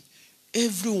happening?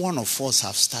 Every one of us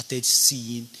have started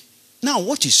seeing Now,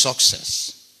 what is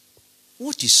success?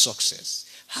 What is success?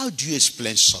 How do you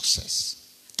explain success?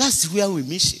 That's where we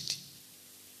miss it.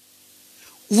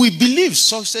 We believe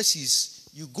success is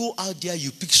you go out there,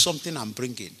 you pick something and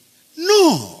bring it.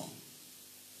 No.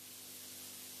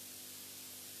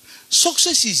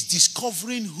 Success is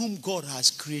discovering whom God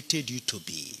has created you to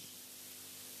be.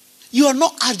 You are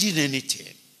not adding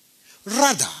anything.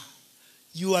 Rather,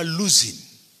 you are losing.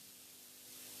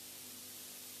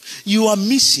 You are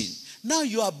missing. Now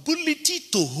your ability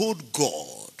to hold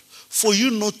God for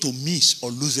you not to miss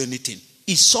or lose anything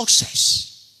is success.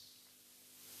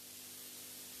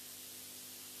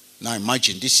 Now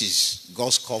imagine this is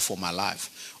God's call for my life.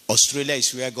 Australia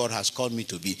is where God has called me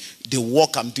to be. The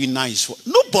work I'm doing now is for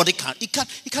nobody can. It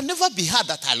can never be hard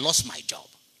that I lost my job.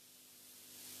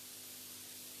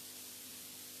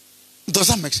 Does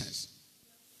that make sense?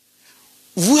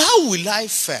 How will I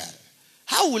fail?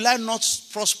 How will I not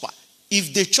prosper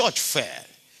if the church fail?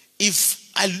 If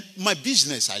my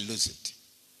business, I lose it.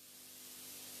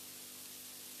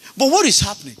 But what is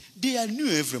happening? They are new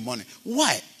every morning.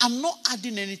 Why? I'm not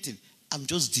adding anything. I'm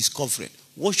just discovering.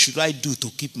 What should I do to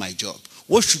keep my job?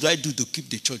 What should I do to keep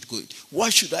the church going?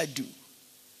 What should I do?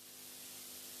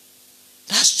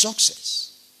 That's success.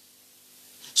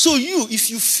 So if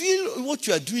you feel what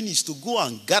you are doing is to go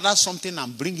and gather something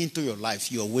and bring into your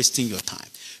life, you are wasting your time.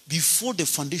 Before the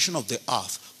foundation of the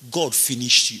earth, God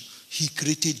finished you. He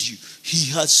created you.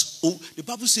 The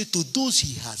Bible says to those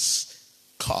he has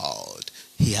called,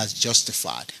 he has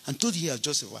justified. And to those he has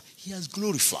justified, he has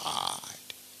glorified.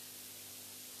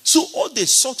 So all the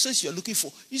success you're looking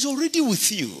for is already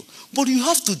with you. But you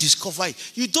have to discover it.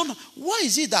 You don't. Why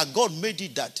is it that God made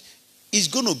it that it's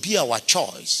going to be our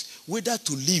choice whether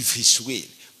to live his will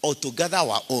or to gather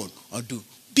our own or do?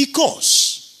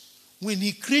 Because when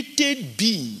he created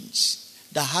beings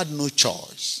that had no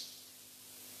choice,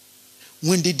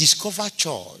 when they discover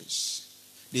choice,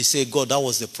 they say, God, that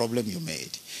was the problem you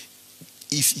made.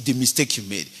 If the mistake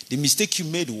you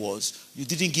made was you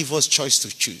didn't give us choice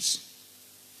to choose.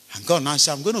 And God now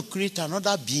said, I'm going to create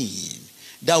another being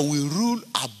that will rule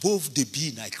above the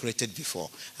being I created before.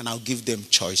 And I'll give them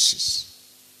choices.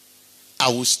 I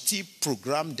will still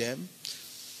program them,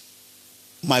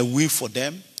 my will for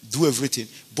them, do everything.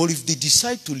 But if they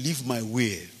decide to live my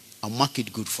will, I'll make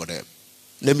it good for them.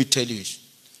 Let me tell you,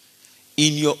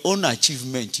 in your own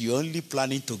achievement, you're only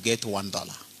planning to get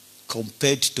 $1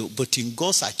 compared to, but in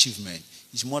God's achievement,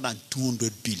 it's more than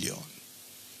 200 billion.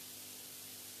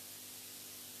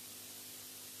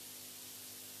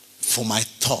 For my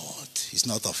thought is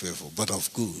not of evil, but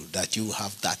of good, that you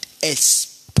have that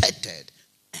expected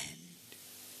end.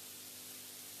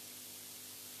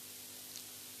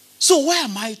 So why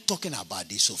am I talking about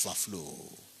this overflow?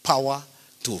 Power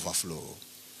to overflow.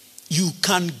 You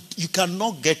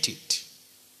cannot get it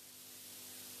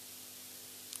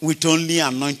with only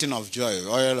anointing of joy.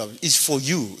 It's for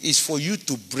you. It's for you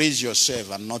to brace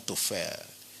yourself and not to fail.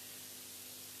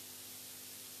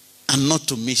 And not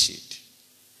to miss it.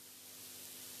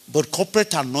 But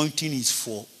corporate anointing is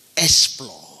for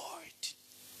exploit.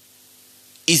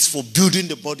 It's for building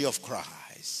the body of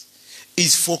Christ.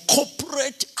 It's for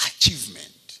corporate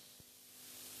achievement.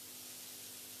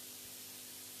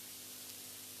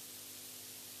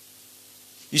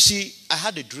 You see, I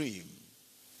had a dream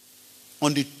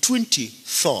on the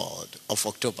 23rd of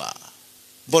October.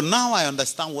 But now I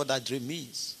understand what that dream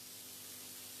means.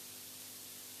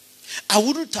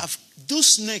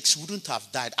 Those snakes wouldn't have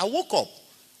died. I woke up.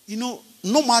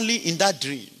 Normally in that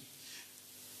dream,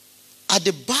 at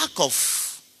the back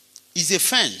of is a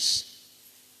fence.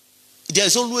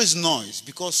 There's always noise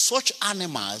because such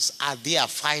animals are there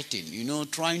fighting,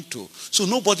 trying to. So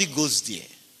nobody goes there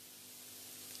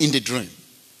in the dream.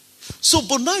 So,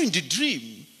 but now in the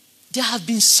dream, there have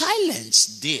been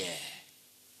silence there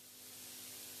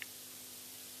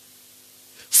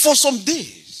for some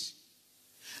days.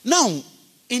 Now,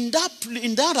 in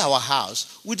that our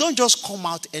house, we don't just come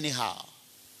out anyhow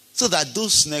so that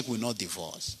those snakes will not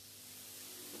divorce.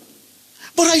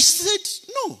 But I said,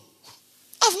 no.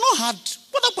 I've not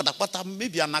had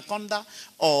maybe anaconda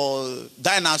or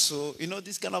dinosaur,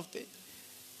 this kind of thing.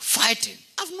 Fighting.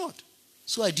 I've not.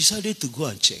 So I decided to go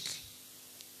and check.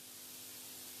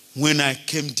 When I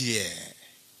came there,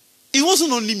 it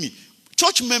wasn't only me.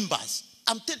 Church members.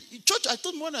 I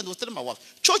told me when I was telling my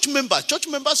wife, church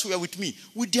members were with me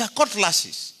with their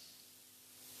cutlasses.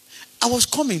 They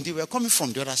were coming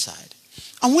from the other side.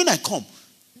 And when I come,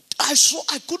 I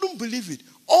couldn't believe it.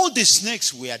 All the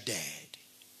snakes were dead.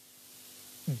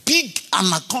 Big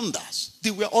anacondas.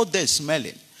 They were all there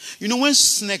smelling. When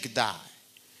snakes die,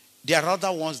 there are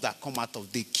other ones that come out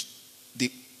of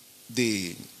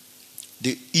they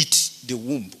eat the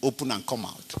womb, open and come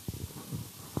out.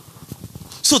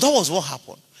 So that was what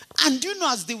happened. And you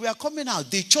know, as they were coming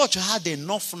out, the church had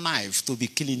enough knives to be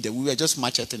killing them. We were just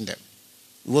macheting them.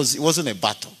 It wasn't a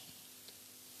battle.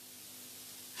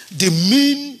 The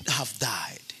men have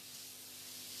died.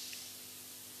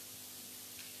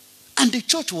 And the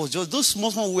church was just, those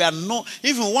Muslims were not,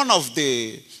 even one of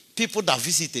the people that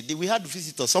visited, we had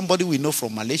visitors, somebody we know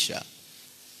from Malaysia.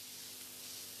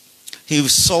 He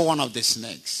saw one of the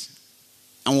snakes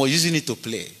and was using it to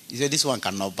play. He said, this one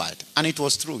cannot bite. And it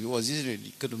was true. He was using it,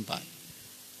 he couldn't bite.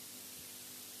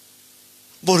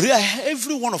 But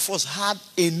every one of us had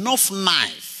enough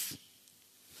knife.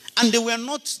 And they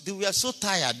were so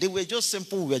tired. They were just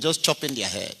simple. We were just chopping their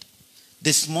head.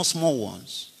 The small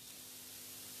ones.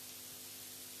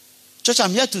 Church,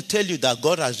 I'm here to tell you that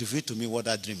God has revealed to me what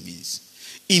that dream means.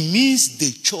 It means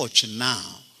the church now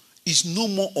is no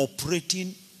more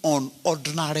operating on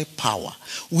ordinary power.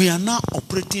 We are now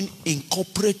operating in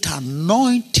corporate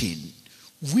anointing,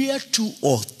 where 2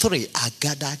 or 3 are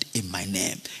gathered in my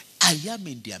name. I am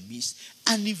in their midst.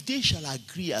 And if they shall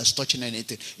agree as touching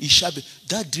anything, it shall be.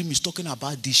 That dream is talking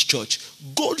about this church.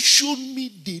 God showed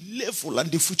me the level and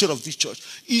the future of this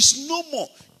church. It's no more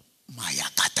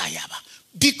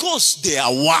because they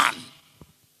are one.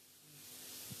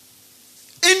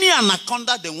 Any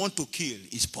anaconda they want to kill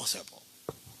is possible.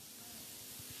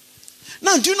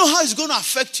 Now, do you know how it's going to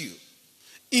affect you?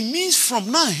 It means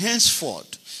from now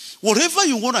henceforth, whatever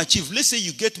you want to achieve, let's say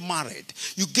you get married,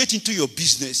 you get into your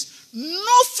business,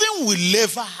 nothing will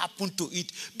ever happen to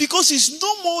it because it's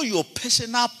no more your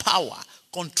personal power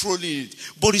controlling it,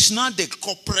 but it's not the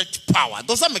corporate power.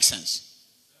 Does that make sense?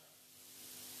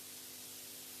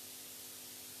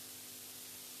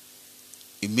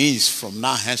 It means from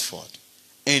now henceforth,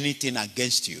 anything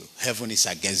against you, heaven is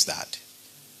against that.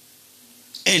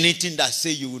 Anything that say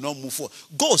you will not move forward,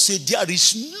 God said there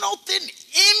is nothing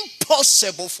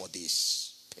impossible for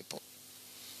these people.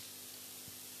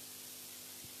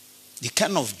 The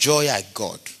kind of joy I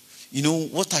got. You know,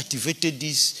 what activated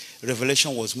this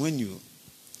revelation was when you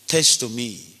text to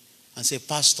me and say,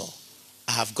 Pastor,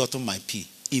 I have gotten my P.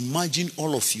 Imagine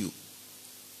all of you.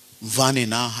 Vani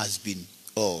now has been,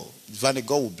 Vani,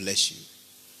 God will bless you.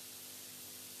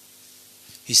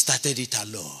 He started it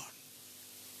alone.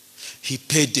 He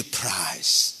paid the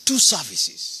price. 2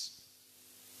 services.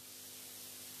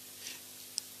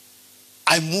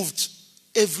 I moved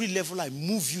every level. I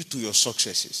move you to your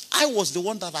successes. I was the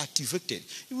one that activated.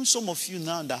 Even some of you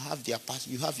now that have their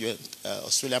you have your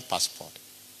Australian passport.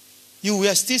 You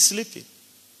were still sleeping.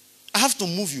 I have to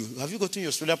move you. Have you gotten your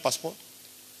Australian passport?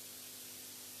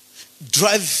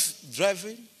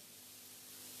 Driving.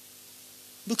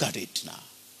 Look at it now.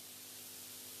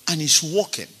 And it's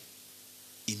working.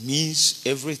 It means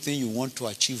everything you want to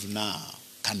achieve now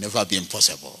can never be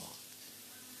impossible.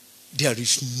 There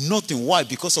is nothing. Why?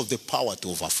 Because of the power to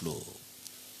overflow.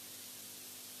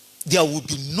 There will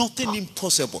be nothing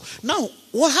impossible. Now,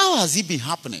 how has it been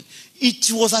happening?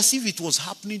 It was as if it was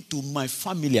happening to my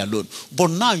family alone.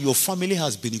 But now your family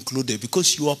has been included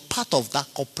because you are part of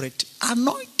that corporate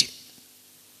anointing.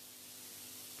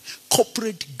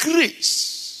 Corporate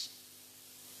grace.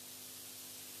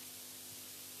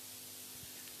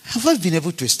 Have I been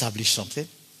able to establish something?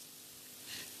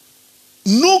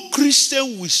 No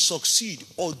Christian will succeed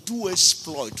or do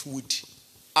exploit with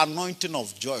anointing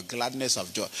of joy, gladness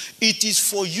of joy. It is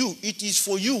for you. It is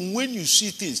for you when you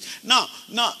see things. Now,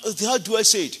 how do I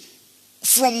say it?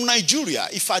 From Nigeria,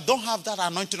 if I don't have that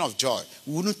anointing of joy,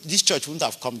 this church wouldn't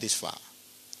have come this far.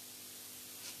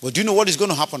 But do you know what is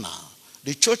going to happen now?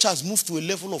 The church has moved to a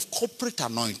level of corporate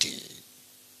anointing,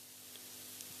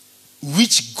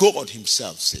 which God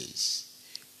himself says,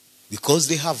 because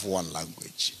they have one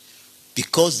language,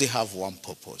 because they have one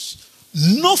purpose,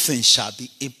 nothing shall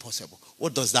be impossible.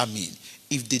 What does that mean?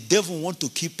 If the devil want to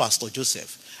kill Pastor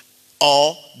Joseph,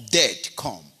 or death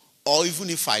come, or even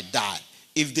if I die,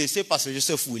 if they say Pastor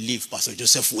Joseph will live, Pastor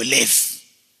Joseph will live.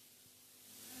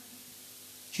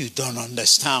 You don't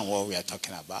understand what we are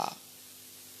talking about.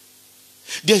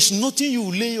 There's nothing you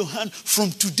will lay your hand from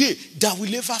today that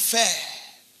will ever fail.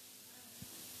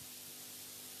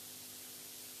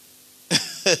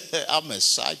 I'm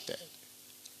excited.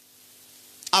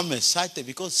 I'm excited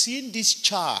because seeing this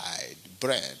child,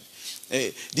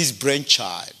 this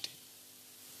brainchild,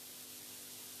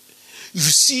 you've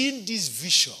seen this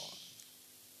vision.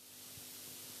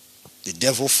 The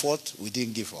devil fought, we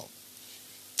didn't give up.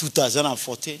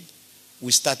 2014,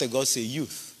 we started God Say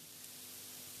Youth.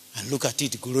 And look at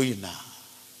it growing now.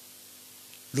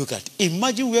 Look at it.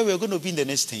 Imagine where we're going to be in the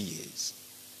next 10 years.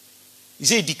 He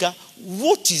said, Dika,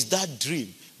 what is that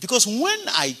dream? Because when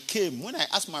I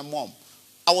asked my mom,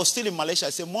 I was still in Malaysia. I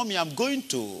said, Mommy, I'm going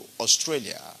to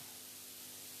Australia.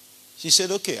 She said,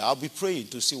 okay, I'll be praying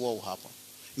to see what will happen.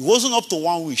 It wasn't up to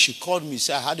 1 week. She called me and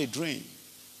said, I had a dream.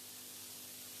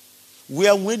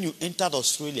 Where when you entered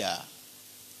Australia,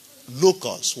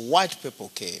 locals, white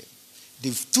people came. They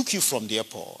took you from the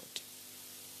airport.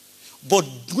 But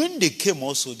when they came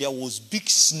also, there was big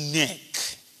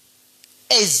snake.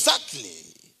 Exactly.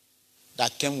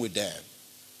 That came with them.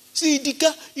 See,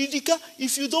 Idika,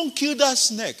 if you don't kill that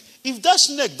snake, if that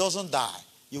snake doesn't die,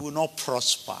 you will not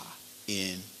prosper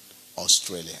in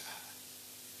Australia.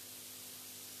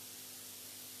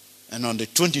 And on the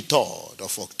 23rd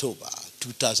of October,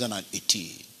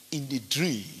 2018, in the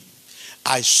dream,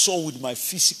 I saw with my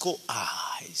physical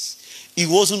eyes. It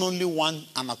wasn't only one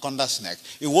anaconda snake.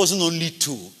 It wasn't only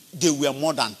two. There were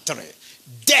more than 3.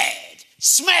 Dead,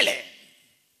 smelling.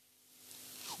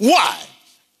 Why?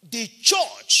 The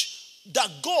church that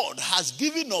God has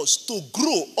given us to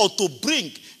grow or to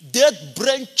bring dead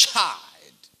brain child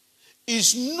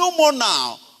is no more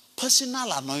now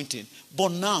personal anointing,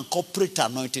 but now corporate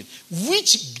anointing,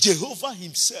 which Jehovah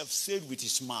himself said with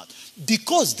his mouth,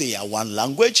 because they are one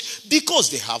language, because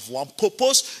they have one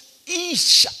purpose.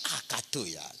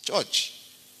 Church,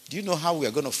 do you know how we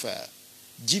are going to fare?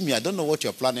 Jimmy, I don't know what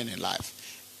you're planning in life.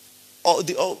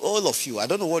 All of you, I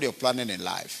don't know what you're planning in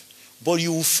life. But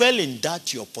you will fail in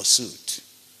that your pursuit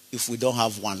if we don't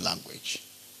have one language.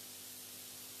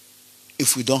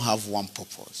 If we don't have one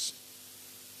purpose.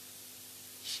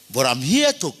 But I'm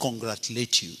here to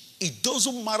congratulate you. It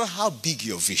doesn't matter how big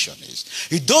your vision is.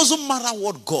 It doesn't matter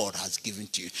what God has given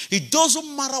to you. It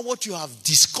doesn't matter what you have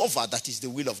discovered that is the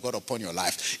will of God upon your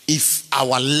life. If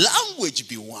our language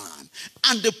be one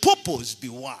and the purpose be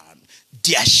one,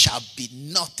 there shall be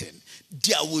nothing.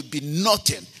 There will be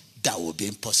nothing that will be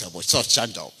impossible. So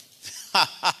stand up.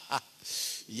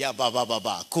 We are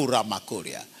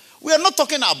not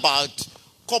talking about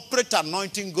corporate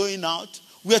anointing going out.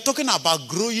 We are talking about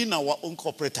growing our own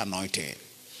corporate anointing.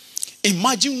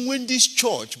 Imagine when this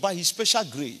church, by his special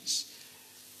grace,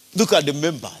 look at the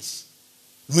members.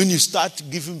 When you start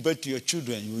giving birth to your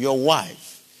children, your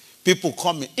wife, people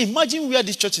coming. Imagine where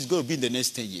this church is going to be in the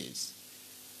next 10 years.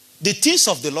 The things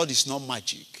of the Lord is not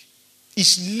magic.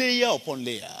 It's layer upon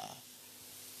layer.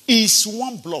 It's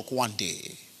one block one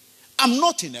day. I'm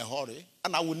not in a hurry,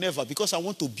 and I will never, because I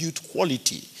want to build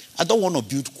quality. I don't want to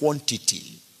build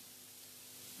quantity.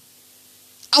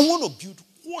 I want to build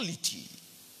quality.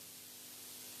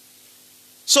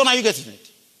 So now you getting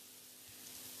it?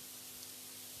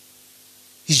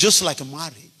 It's just like a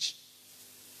marriage.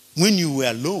 When you were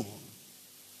alone,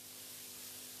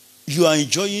 you are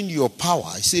enjoying your power.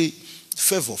 I say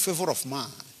favor of man.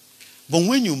 But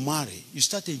when you marry, you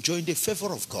start enjoying the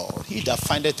favor of God. He that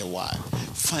findeth a wife,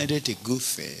 findeth a good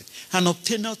thing, and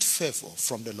obtaineth favor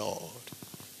from the Lord.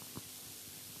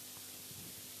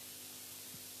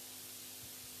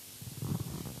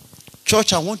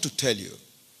 Church, I want to tell you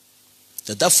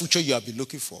that future you have been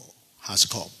looking for has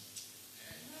come.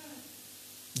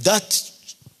 That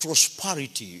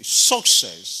prosperity,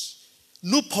 success,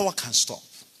 no power can stop.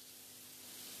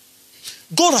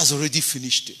 God has already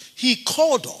finished it. He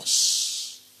called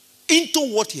us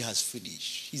into what he has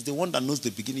finished. He's the one that knows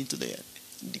the beginning to the end.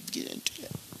 The beginning to the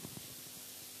end.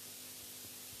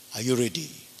 Are you ready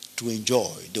to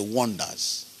enjoy the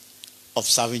wonders of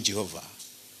serving Jehovah?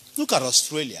 Look at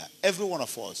Australia. Every one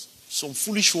of us, some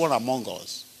foolish one among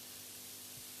us.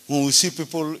 When we see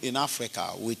people in Africa,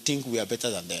 we think we are better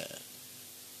than them.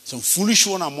 Some foolish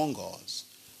one among us.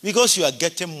 Because you are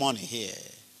getting money here.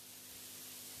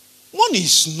 Money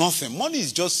is nothing. Money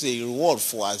is just a reward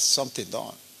for something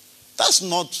done. It's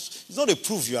not a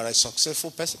proof you are a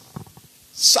successful person.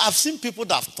 So I've seen people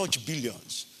that have touched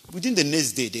billions. Within the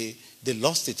next day, they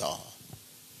lost it all.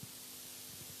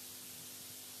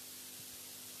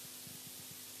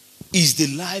 Is the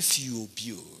life you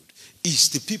build. Is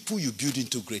the people you build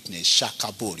into greatness.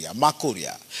 Shakaboria,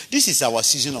 Makoria. This is our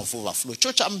season of overflow.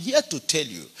 Church, I'm here to tell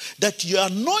you that your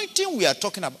anointing we are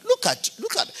talking about. Look at.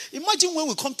 Imagine when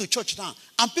we come to church now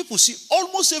and people see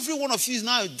almost every one of you is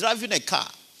now driving a car.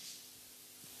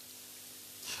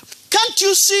 Can't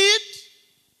you see it?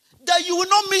 That you will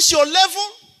not miss your level?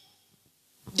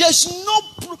 There's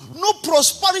no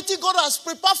prosperity God has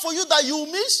prepared for you that you will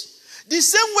miss. The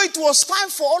same way it was time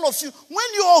for all of you.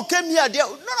 When you all came here,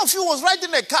 none of you was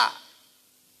riding a car.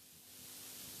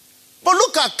 But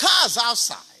look at cars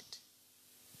outside.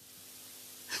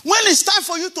 When it's time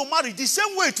for you to marry, the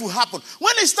same way it will happen.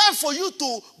 When it's time for you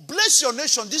to bless your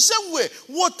nation, the same way.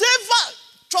 Whatever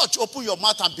Church, open your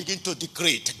mouth and begin to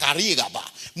decree it.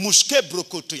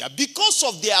 Because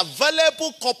of the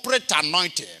available corporate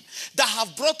anointing that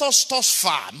have brought us thus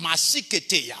far,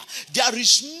 there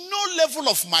is no level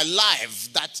of my life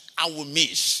that I will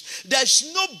miss. There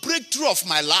is no breakthrough of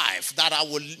my life that I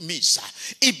will miss.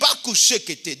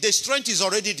 The strength is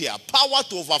already there. Power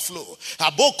to overflow. I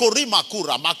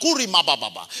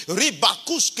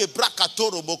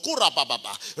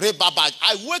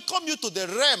welcome you to the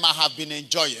realm I have been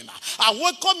enjoying. I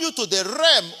welcome you to the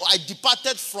realm I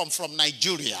departed from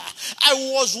Nigeria. I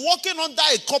was working under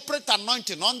a corporate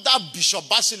anointing under Bishop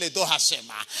Basile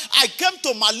Dohasema. I came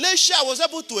to Malaysia. I was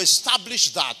able to establish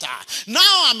that.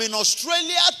 Now I'm in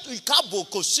Australia. The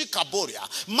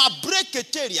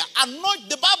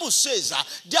Bible says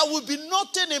there will be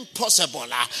nothing impossible.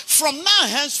 From now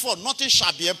henceforth, nothing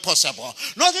shall be impossible.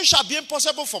 Nothing shall be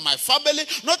impossible for my family.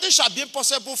 Nothing shall be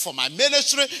impossible for my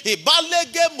ministry.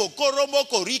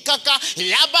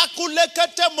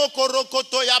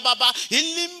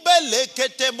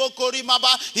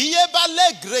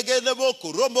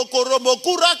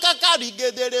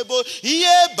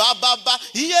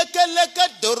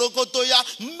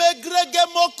 Megrege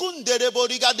mokunderebo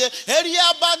rigade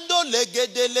eriabando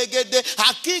legede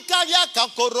hakika ya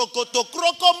kakorokoto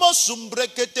krokomo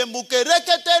sumbrekete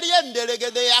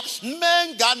mukereketerienderegede ya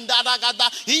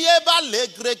mengandaragada ieba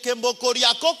legreke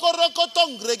mokoria kokorokoto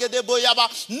ngregede boyaba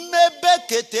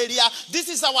mebeketeria. This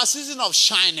is our season of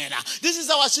shining. This is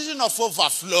our season of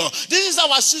overflow. This is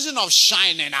our season of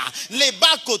shining.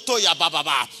 Lebakotoya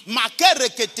bababa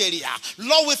makereketeria.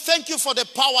 Lord, we thank you for the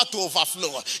power to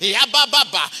overflow.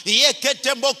 Yababa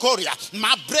yekete mokoria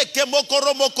mabreke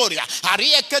mokoro mokoria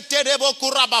ariekete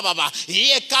mokura baba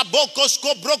yekaboko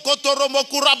skobrokoto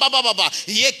romokura baba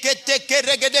yekete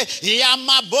keregede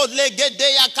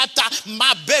yamabolegede yakata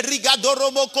maberiga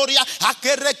doromokoria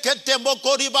akerekete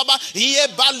mokori baba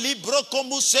yebali broko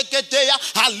musekete ya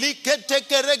alikete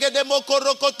keregede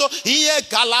mokorokoto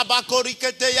yekalaba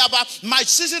korikete yaba. My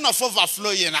season of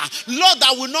overflowing, Lord,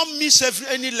 I will not miss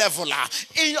any level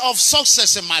of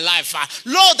success in my life.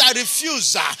 Lord, I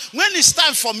refuse. When it's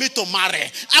time for me to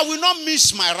marry, I will not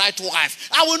miss my right wife.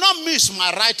 I will not miss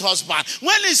my right husband.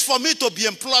 When it's for me to be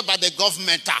employed by the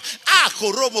government,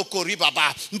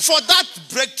 for that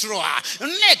breakthrough,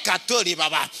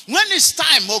 when it's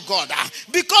time, oh God,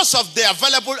 because of the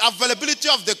availability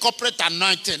of the corporate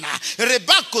anointing,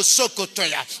 Rebako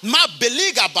Sokotoya, ma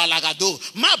beliga balagado,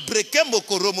 ma breke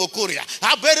mokoromokoria,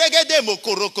 aberegede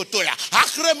mokorokotoya,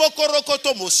 akre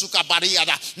mokorokoto mosuka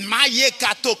bariada, ma ye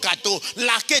kato kato,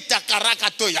 laketa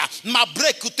karakatoya, ma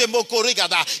brekute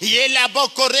mokorigada, yela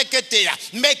bokoreketeya,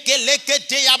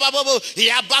 mekeleketeya bababo,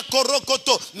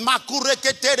 yabakorokoto,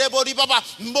 makureketere bori baba,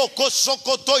 moko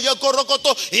sokoto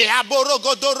yokorokoto,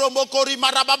 yaborogodoro mokori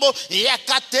marababo,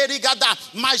 yakaterigada.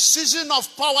 My season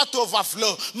of power to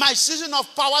overflow, my season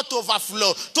of power to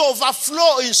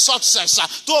overflow in success,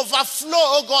 to overflow,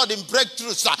 oh God, in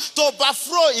breakthroughs, to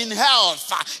overflow in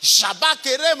health.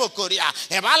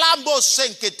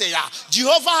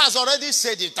 Jehovah has already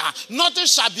said it. Nothing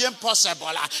shall be impossible.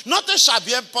 Nothing shall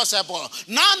be impossible.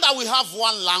 Now that we have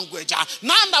one language,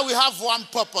 now that we have one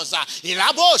purpose,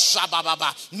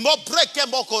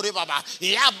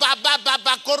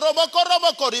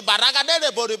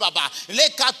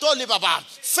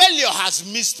 failure has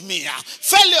missed me.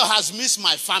 Failure has missed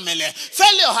my family.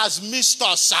 Failure has missed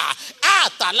us.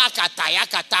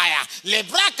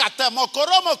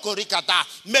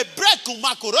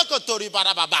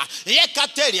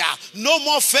 No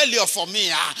more failure for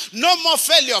me. No more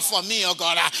failure for me, oh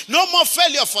God. No more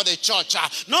failure for the church.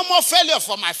 No more failure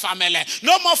for my family.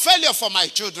 No more failure for my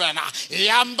children.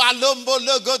 Yambalombo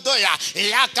logodoya.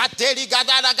 Yakateri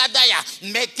gadara gadaya.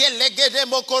 Mekelegede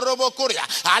mokoromokuria.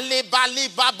 Alibali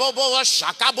babobo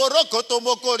shakaboroko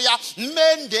mokoria.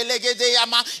 Mendelegede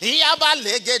yama.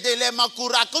 Yabalegede le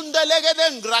makura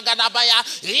kundelegede ngragadabaya.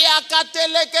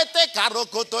 Yakatelekete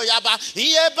karokoto yaba.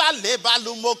 Yeba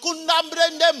lebalu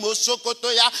mokundambrende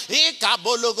mosokotoya.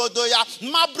 Ikabologodoya.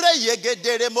 Mabre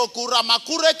yegedere mokura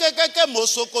makure keke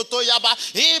mosokoto yaba.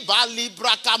 Ibali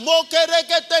braka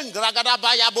mokerekete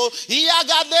ngragadabaya bo.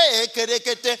 Yagade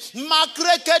ekerekete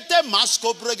makrekete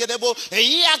masko bregedebo.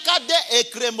 Yakade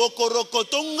ekremo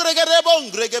korokoto ngregerebo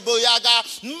ngregebo yaga.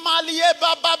 Malie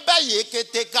baba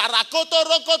yekete karakoto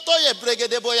rokoto ye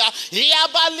bregedebo ya.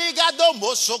 Yabaligado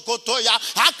mosokoto ya.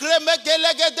 Akreme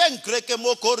gelegede nkreke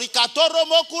mokorika toro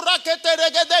mokura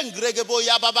keteregeden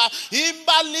gregeboya baba.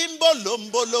 Imba limbo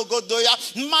lombo logodoya.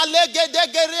 Malegede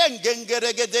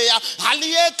gerengengeregedeya.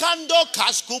 Alie kando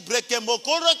kasku breke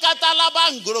mokoro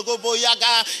katalaban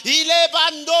grogoboyaga. Ile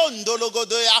bandondo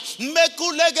logodoya.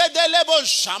 Mekulegede lebo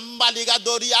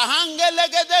shambaligadoria.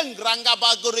 Hangelegede ngranga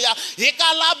bagoria.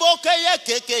 Ikalabo keye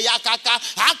keke yakaka.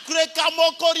 Akreka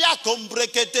mokoria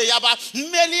kombrekete yaba.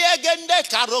 Meliegende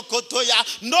karokotoya.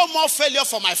 No more failure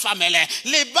for my family.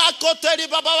 Libakoteri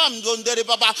baba mdonderi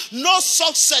baba. No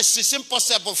success is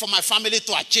impossible for my family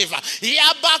to achieve.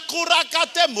 Yabakura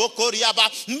kate mokoriaba.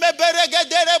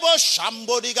 Meberegederebo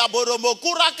shambodiga boromo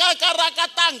kuraka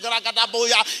karakatangra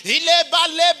kataboya. Ileba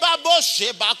leba bo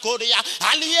sheba koria.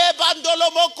 Alieba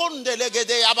ndolo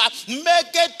mokundelegede yaba.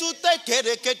 Meke tute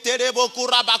kereketerebo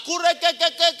kuraba.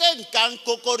 Kurekekekeke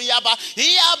kanko koriaba.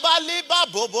 Yaba liba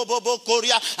bobo bobo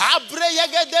koria. Abre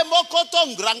yegede mokoto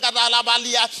ngranga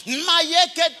dalabalia.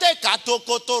 Mayekete kato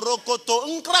koto rokoto.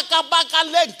 Nkrakabaka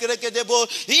lenkrekedebo.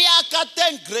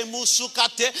 Yakaten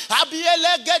gremusukate.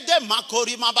 Abielegede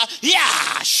makori maba. Ya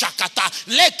shakata.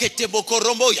 Lekete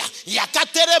mokoromoya.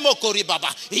 Yakatere mokori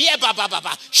baba. Ye baba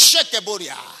baba.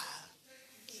 Shekeboria.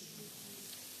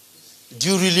 Do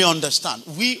you really understand?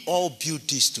 We all build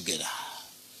this together.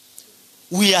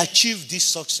 We achieved this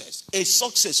success. A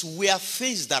success where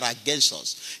things that are against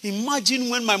us. Imagine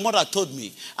when my mother told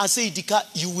me, I said, Idika,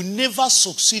 you will never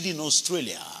succeed in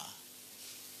Australia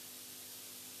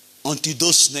until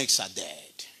those snakes are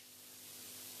dead.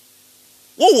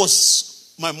 What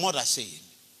was my mother saying?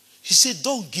 He said,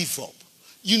 don't give up.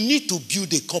 You need to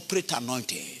build a corporate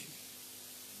anointing.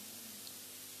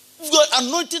 The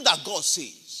anointing that God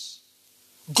says.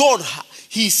 God,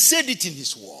 he said it in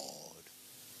his word.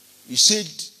 He said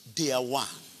they are one.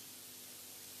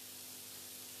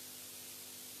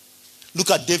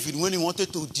 Look at David when he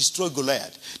wanted to destroy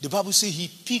Goliath. The Bible says he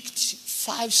picked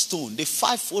 5 stones, the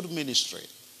 5-fold ministry.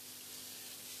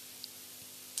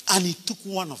 And he took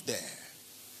one of them.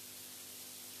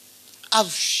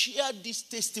 I've shared this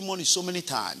testimony so many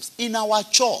times. In our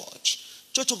church,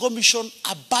 Church of God Mission,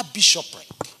 Abba Bishopric.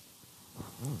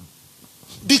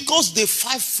 Because the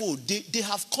 5-fold, they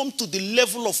have come to the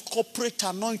level of corporate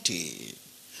anointing.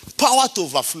 Power to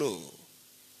overflow.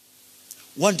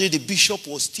 One day the bishop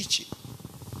was teaching.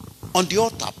 On the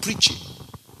altar, preaching.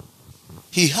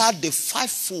 He had the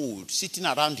 5-fold sitting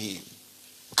around him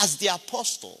as the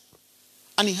apostle.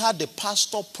 And he had the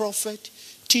pastor, prophet,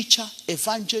 teacher,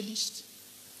 evangelist,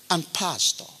 and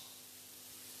pastor.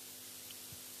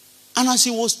 And as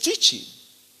he was teaching,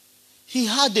 he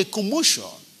had a commotion.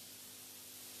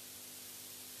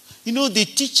 You know, the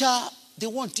teacher, the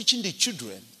one teaching the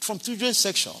children from children's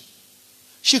section,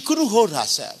 she couldn't hold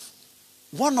herself.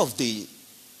 One of the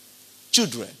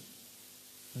children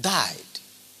died.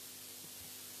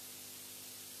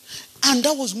 And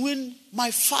that was when my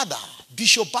father,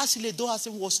 Bishop Basile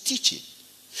Dohasen, was teaching.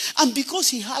 And because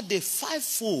he had the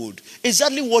 5-fold,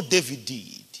 exactly what David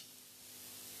did,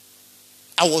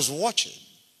 I was watching.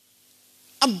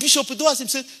 And Bishop Dohasen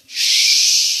said,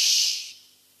 shh.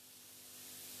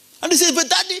 And he said, but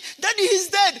daddy is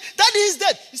dead. Daddy is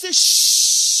dead. He said,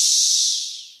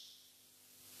 shh.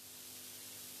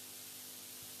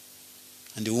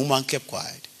 And the woman kept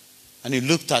quiet. And he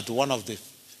looked at one of the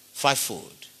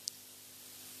 5-fold.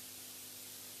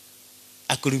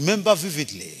 I could remember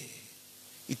vividly.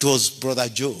 It was Brother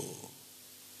Joe.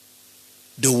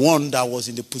 The one that was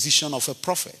in the position of a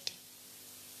prophet.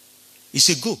 He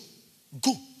said, go.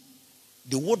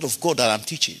 The word of God that I'm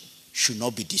teaching should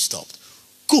not be disturbed.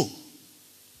 Go.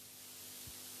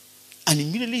 And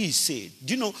immediately he said,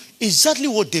 do you know exactly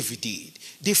what David did?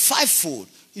 The 5-fold.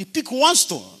 He picked one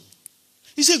stone.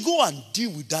 He said, go and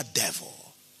deal with that devil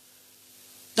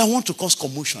that want to cause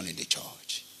commotion in the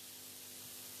church.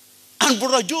 And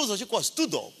Brother Joseph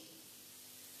stood up.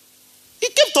 He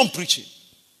kept on preaching.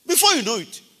 Before you know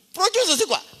it, Brother Joseph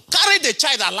carried the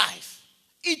child alive.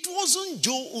 It wasn't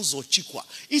Joe Uzochikwa.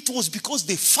 It was because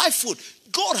the 5-fold,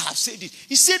 God has said it.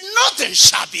 He said, nothing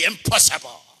shall be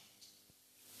impossible.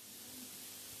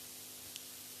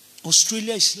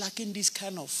 Australia is lacking this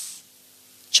kind of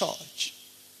church.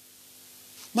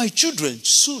 My children,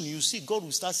 soon you see God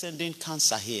will start sending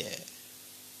cancer here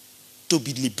to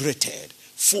be liberated.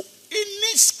 For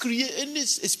any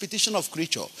expectation of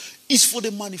creature is for the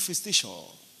manifestation.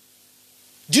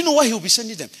 Do you know why he will be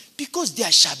sending them? Because there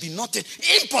shall be nothing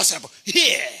impossible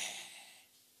here.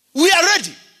 We are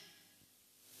ready.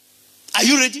 Are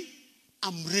you ready?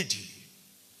 I'm ready.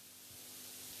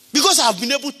 Because I have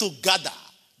been able to gather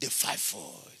the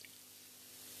 5-fold.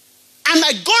 And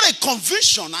I got a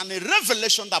conviction and a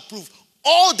revelation that proved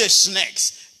all the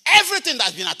snakes, Everything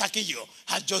that's been attacking you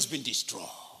has just been destroyed.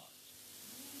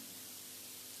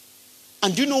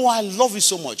 And do you know why I love it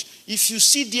so much? If you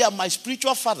see there, my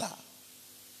spiritual father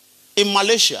in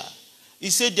Malaysia, he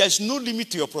said there's no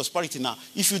limit to your prosperity now.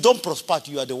 If you don't prosper,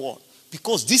 you are the one.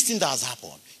 Because this thing that has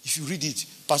happened, if you read it,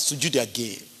 Pastor Judy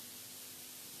again.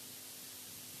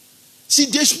 See,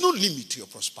 there's no limit to your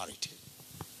prosperity.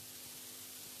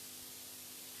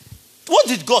 What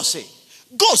did God say?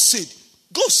 God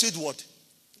said what?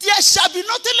 There shall be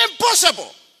nothing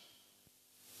impossible.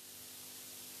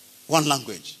 One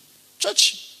language.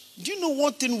 Church, do you know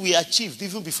one thing we achieved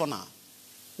even before now?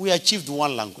 We achieved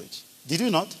one language. Did we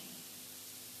not?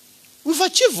 We've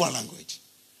achieved one language.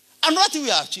 Another thing we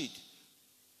have achieved.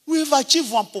 We've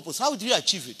achieved one purpose. How did we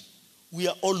achieve it? We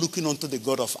are all looking unto the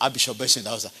God of Archbishop. Is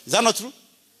that not true?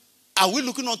 Are we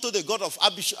looking unto the God of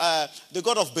the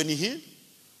God of Benny Hill?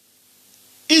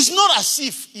 It's not as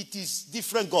if it is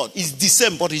different God. It's the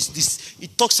same, but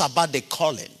it talks about the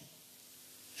calling.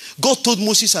 God told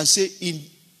Moses and said in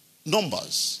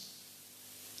Numbers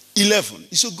 11,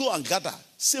 he said, go and gather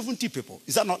 70 people.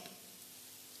 Is that not?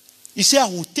 He said, I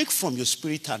will take from your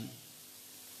spirit, and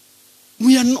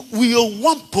we are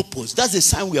one purpose. That's a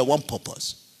sign we are one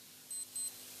purpose.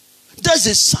 That's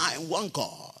a sign, one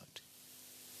God.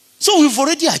 So we've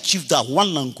already achieved that,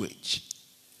 one language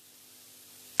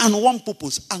and one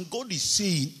purpose. And God is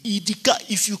saying,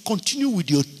 if you continue with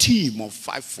your team of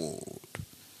fivefold,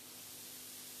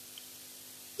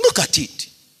 look at it.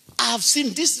 I have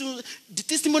seen this, the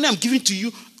testimony I'm giving to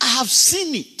you, I have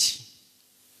seen it.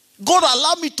 God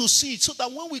allowed me to see it so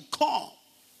that when we come,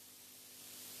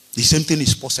 the same thing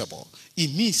is possible.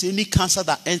 It means any cancer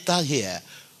that enters here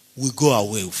will go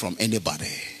away from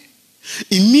anybody.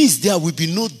 It means there will be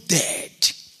no dead.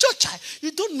 Church,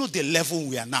 you don't know the level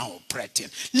we are now operating.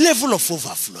 Level of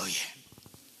overflowing.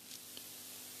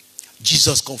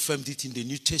 Jesus confirmed it in the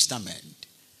New Testament.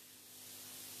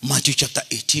 Matthew chapter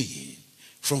 18.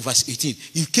 From verse 18,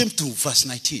 he came to verse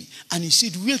 19, and he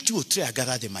said, where 2 or 3 are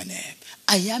gathered in my name,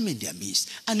 I am in their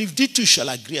midst. And if they too shall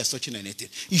agree as touching anything,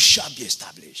 it shall be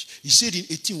established. He said in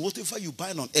 18, whatever you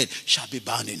bind on earth shall be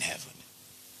bound in heaven.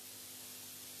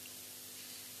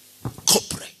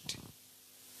 Corporate.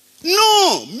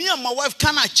 No, me and my wife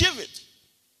can't achieve it.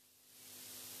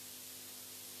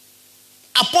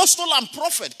 Apostle and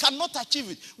prophet cannot achieve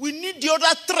it. We need the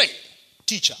other 3.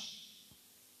 Teacher,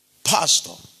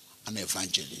 pastor, an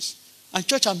evangelist. And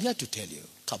church, I'm here to tell you,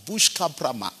 Kabush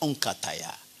Kabrama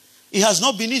Onkataya. It has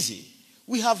not been easy.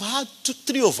 We have had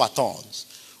 2-3 overturns.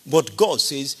 But God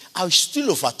says, I will still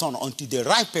overturn until the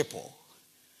right people.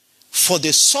 For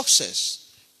the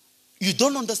success, you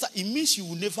don't understand. It means you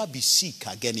will never be sick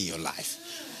again in your life.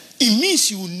 It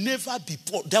means you will never be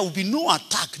poor. There will be no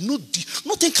attack.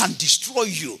 Nothing can destroy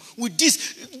you. With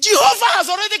this, Jehovah has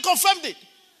already confirmed it.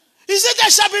 He said there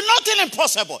shall be nothing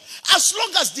impossible. As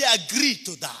long as they agree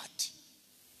to that.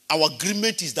 Our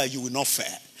agreement is that you will not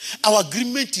fail. Our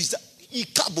agreement is that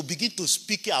Ikabo begin to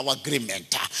speak our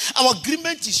agreement. Our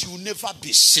agreement is you will never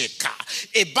be sick.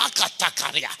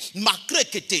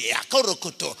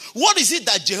 What is it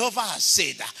that Jehovah has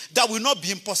said that will not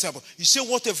be impossible? He said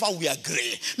whatever we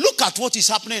agree. Look at what is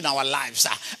happening in our lives.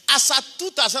 As at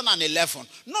 2011,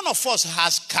 none of us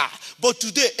has car. But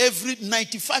today,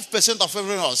 95% of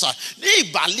everyone else,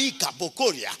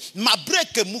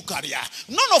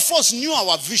 none of us knew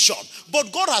our vision.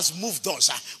 But God has moved us.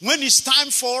 When it's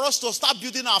time for us to start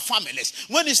building our families,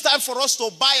 when it's time for us to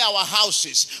buy our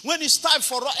houses, when it's time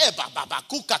for our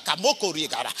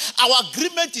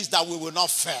agreement is that we will not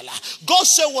fail. God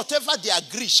said whatever they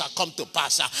agree shall come to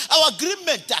pass. Our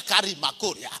agreement takari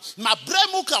makoria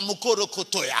mabremuka mukoro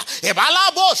kotoya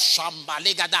ebalabo shamba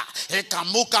legada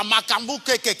ekamuka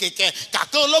makamuke kekeke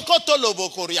kakolo kotolo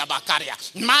bokoria bakaria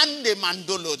mande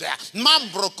mandolo de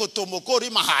mambro kotomokori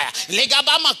mahaya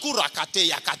legaba makura kate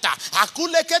yakata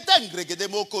akule ketengregede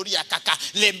mokoria kaka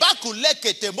lebakule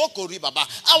kete mokori baba.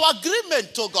 Our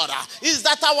agreement to God is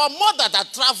that our mother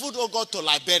that traveled to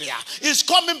Liberia is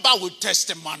coming back with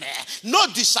testimony. No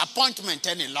disappointment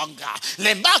any longer.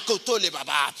 Lembako to le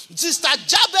baba. Sister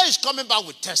Jabe is coming back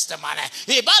with testimony.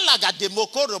 Ibalaga de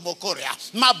mokoro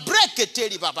mokoria. Ma break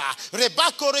teri baba.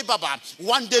 Rebako re baba.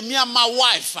 One day me and my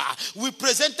wife, we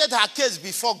presented her case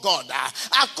before God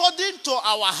according to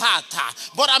our heart.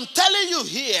 But I'm telling you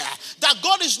here that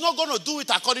God is not going to do it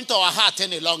according to our heart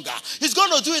any longer. He's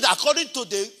going to do it according to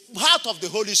the heart of the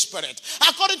Holy Spirit,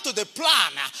 according to the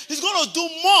plan, he's going to do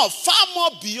more, far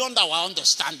more beyond our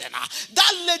understanding.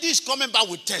 That lady is coming back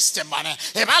with testimony.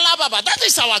 That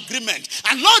is our agreement.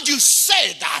 And Lord, you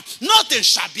say that nothing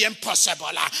shall be impossible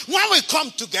when we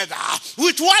come together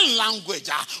with one language.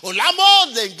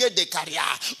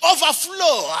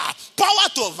 Overflow, power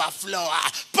to overflow,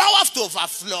 power to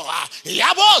overflow.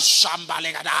 Yabo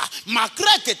shambalegada,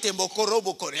 makrekete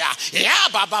mokorobo korea, ya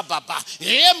baba baba,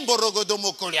 yemborogodo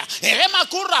mokoria,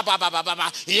 emakura baba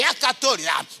baba,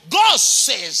 yakatoria. God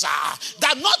says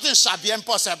that nothing shall be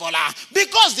impossible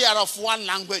because they are of one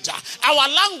language. Our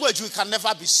language we can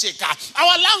never be sick.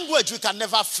 Our language we can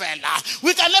never fail.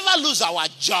 We can never lose our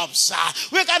jobs.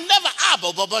 We can never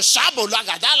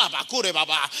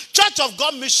Church of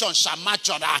God Mission shall match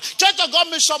on. Church of God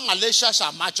Mission Malaysia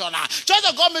shall match on. Church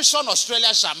of God Mission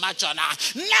Australia shall match on.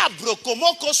 Nabro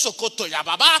komoko sokoto ya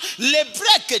baba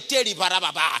lebreketeri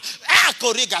barababa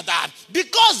akorigada,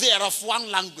 because they are of one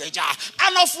language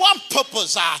and of one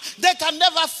purpose. They can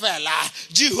never fail.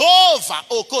 Jehovah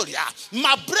okoria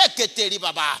mabreketeri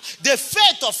baba, the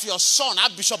faith of your son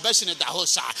Archbishop Besine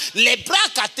Dahosa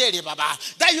lebrakateri baba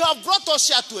that you have brought us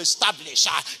here to establish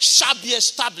shall be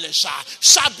established,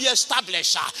 shall be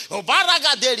established.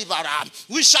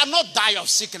 We shall not die of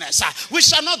sickness. We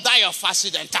shall not die of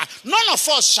accident. None of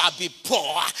us shall be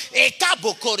poor.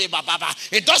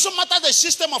 It doesn't matter the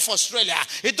system of Australia.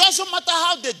 It doesn't matter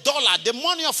how the dollar, the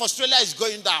money of Australia is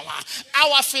going down.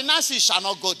 Our finances shall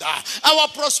not go down. Our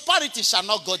prosperity shall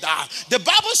not go down. The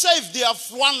Bible says if they have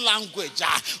one language,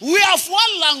 we have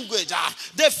one language.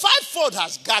 The fivefold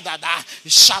has gathered.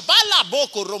 Shabala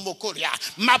boko romokoria.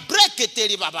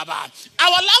 Mabreketeri bababa.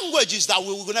 Our language is that we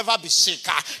will never be sick.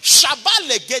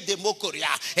 Shabale gede mokoria.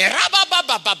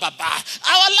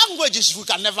 Our language is we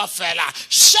can never fail.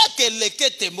 Sheke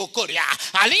lekete mokoria.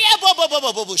 Aliye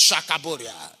bobo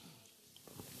shakaboria.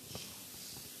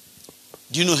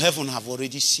 Do you know heaven have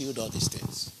already sealed all these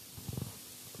things?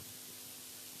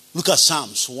 Look at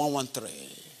Psalms 113,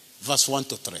 verse 1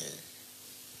 to 3.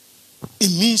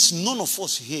 It means none of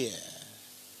us here,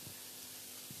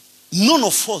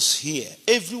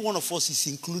 every one of us is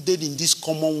included in this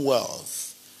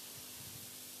commonwealth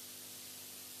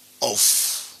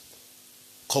of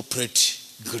corporate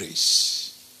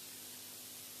grace.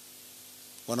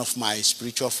 One of my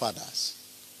spiritual fathers,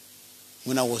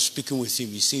 when I was speaking with him,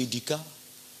 he said, Dika,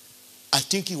 I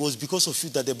think it was because of you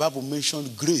that the Bible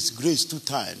mentioned grace 2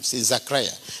 times in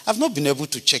Zechariah. I've not been able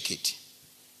to check it.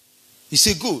 He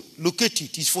said, go, locate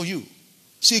it. It's for you.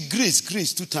 Say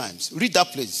grace 2 times. Read that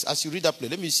place. As you read that place,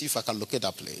 let me see if I can locate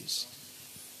that place.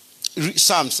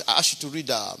 Psalms, I ask you to read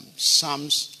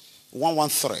Psalms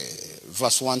 113,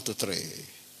 verse 1 to 3.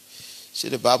 See,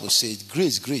 the Bible says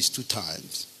grace 2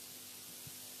 times.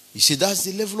 You see, that's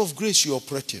the level of grace you're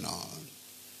operating on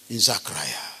in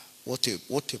Zechariah. What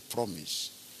a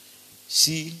promise.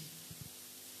 See,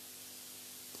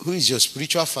 who is your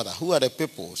spiritual father? Who are the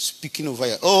people speaking over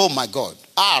here? Oh my God.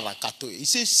 He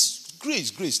says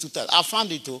grace 2 times. I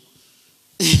found it too.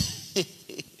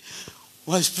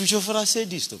 My spiritual father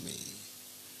said this to me.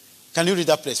 Can you read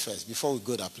that place first before we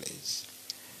go that place?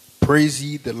 Praise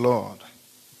ye the Lord.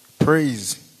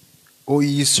 Praise, O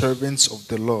ye servants of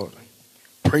the Lord.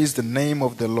 Praise the name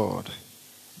of the Lord.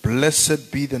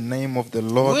 Blessed be the name of the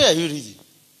Lord. Where are you reading?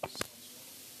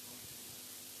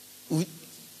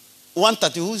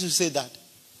 130. Who should say that?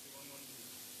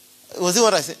 Was it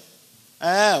what I said?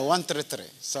 133.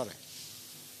 Sorry.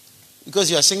 Because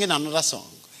you are singing another song.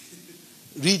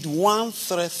 Read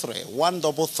 133.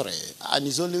 133. And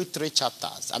it's only 3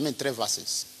 chapters. 3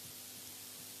 verses.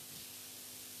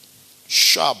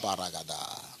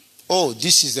 Shabaragada. Oh,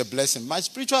 this is a blessing. My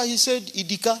spiritual, he said,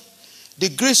 Idika, the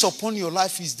grace upon your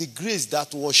life is the grace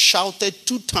that was shouted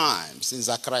 2 times in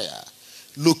Zechariah.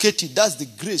 Located, that's the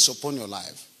grace upon your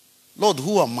life. Lord,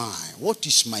 who am I? What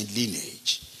is my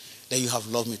lineage that you have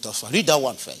loved me thus far? Read that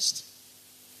one first.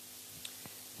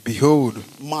 Behold,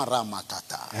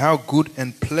 Maramatata. How good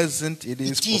and pleasant it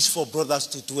is for brothers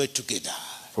to dwell together.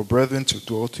 For brethren to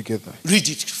dwell together. Read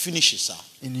it, finish it, sir.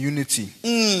 In unity.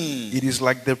 It is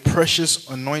like the precious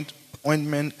ointment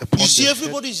upon you see,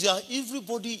 everybody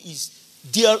is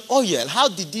their oil. How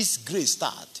did this grace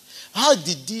start? How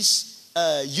did this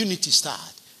unity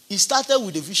start? It started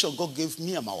with the vision God gave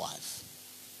me and my wife.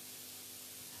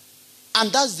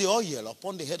 And that's the oil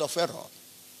upon the head of Aaron.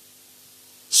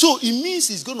 So it means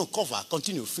it's going to cover.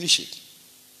 Continue, finish it.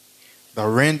 That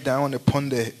rained down upon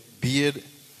the beard,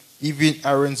 even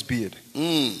Aaron's beard.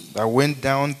 That went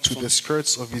down to the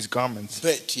skirts of his garments.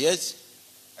 But, yes.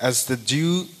 As the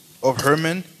dew of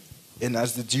Hermon, and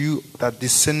as the dew that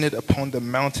descended upon the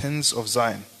mountains of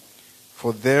Zion.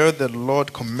 For there the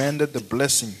Lord commanded the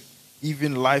blessing,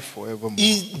 even life forevermore.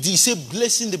 He said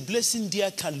blessing, the blessing there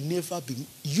can never be.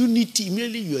 Unity,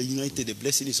 immediately you are united, the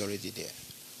blessing is already there.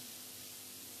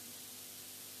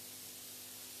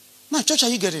 Now, church, are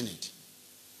you getting it?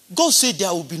 God said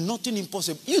there will be nothing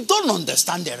impossible. You don't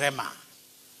understand the Rema.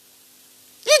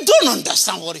 You don't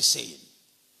understand what he's saying.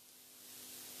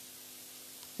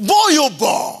 Boy, oh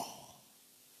boy.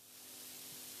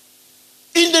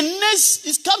 In the next,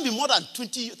 it can't be more than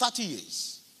 20, 30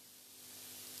 years.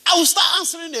 I will start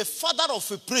answering a father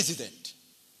of a president.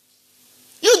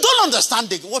 You don't understand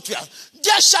what we are.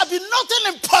 There shall be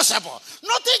nothing impossible.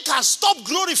 Nothing can stop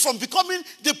glory from becoming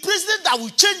the president that will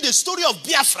change the story of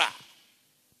Biafra.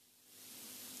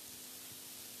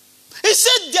 He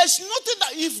said there's nothing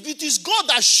that, if it is God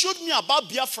that showed me about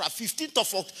Biafra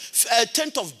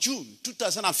 10th of June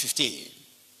 2015.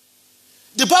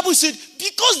 The Bible said,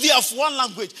 because they have one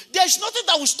language, there's nothing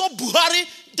that will stop Buhari.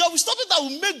 There is nothing that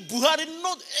will make Buhari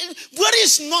not. Buhari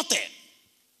is nothing.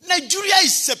 Nigeria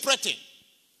is separating.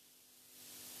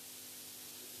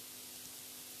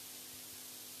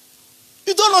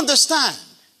 You don't understand.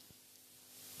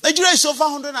 Nigeria is over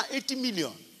 180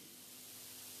 million.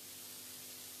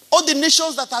 All the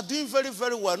nations that are doing very,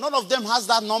 very well, none of them has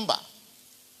that number.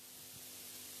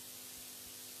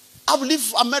 I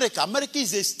believe America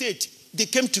is a state. They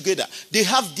came together. They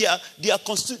have their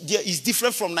constitution is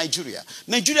different from Nigeria.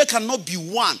 Nigeria cannot be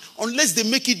one unless they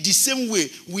make it the same way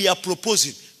we are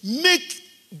proposing.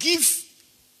 Give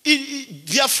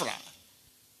Biafra.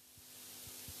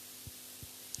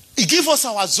 Give us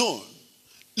our zone.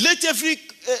 Let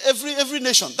every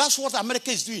nation. That's what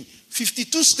America is doing.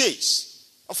 52 states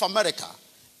of America.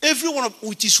 Everyone,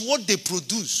 which is what they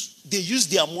produce, they use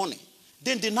their money.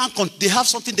 Then they have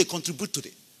something they contribute to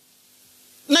it.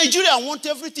 Nigeria want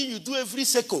everything you do every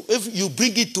second. You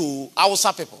bring it to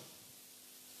Hausa people.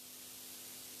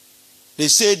 They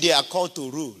say they are called to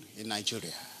rule in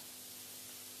Nigeria.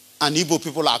 And Igbo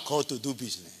people are called to do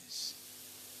business.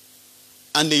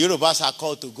 And the Yorubas are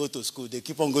called to go to school. They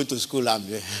keep on going to school.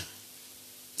 And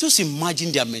just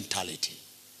imagine their mentality.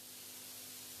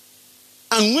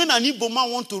 And when an Igbo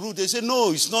man wants to rule, they say,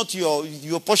 no, it's not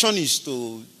your portion is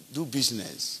to do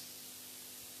business.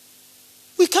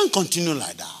 We can't continue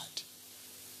like that.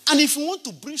 And if we want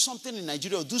to bring something in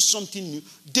Nigeria or do something new,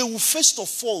 they will first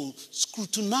of all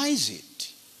scrutinize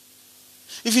it.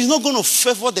 If it's not going to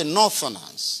favor the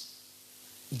Northerners,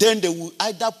 then they will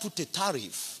either put a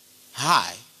tariff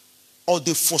high or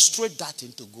they frustrate that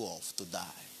thing to go off, to die.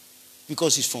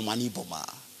 Because it's from an Igbo man.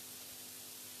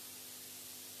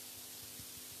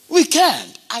 We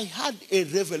can't. I had a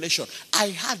revelation. I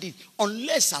had it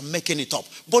unless I'm making it up.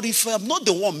 But if I'm not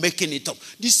the one making it up,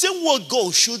 the same word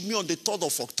God showed me on the 3rd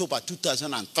of October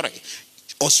 2003,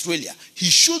 Australia. He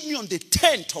showed me on the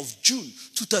 10th of June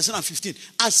 2015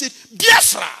 and said,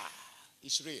 Biafra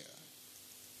is real.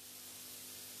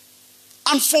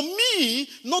 And for me,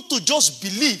 not to just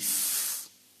believe,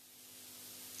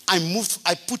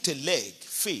 I put a leg,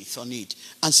 faith on it,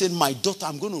 and said, my daughter,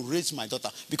 I'm going to raise my daughter.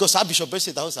 Because Archbishop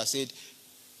said,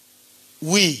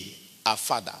 we are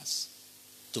fathers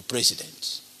to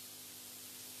presidents.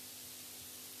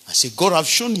 I said, God have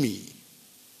shown me.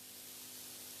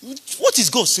 What is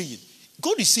God saying?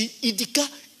 God is saying, Idika,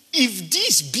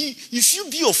 if you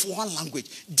be of one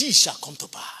language, this shall come to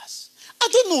pass. I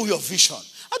don't know your vision.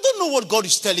 I don't know what God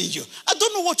is telling you. I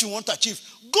don't know what you want to achieve.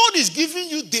 God is giving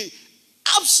you the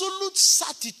absolute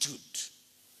certitude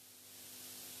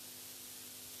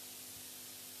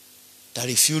that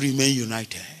if you remain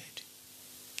united,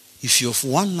 if you're of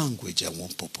one language and one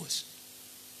purpose,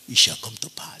 it shall come to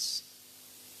pass.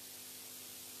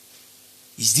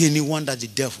 Is there anyone that the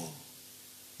devil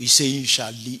is saying you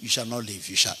shall not live?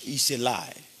 It's a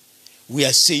lie. We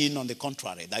are saying on the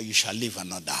contrary that you shall live and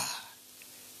not die.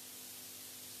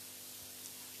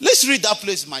 Let's read that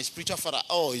place, my spiritual father.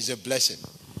 Oh, it's a blessing.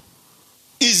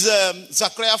 It's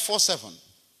Zechariah 4:7.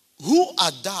 Who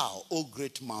art thou, O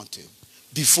great mountain,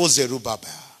 before Zerubbabel?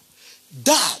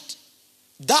 That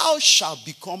thou shalt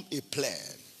become a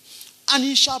plain, and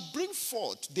he shall bring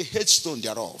forth the headstone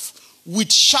thereof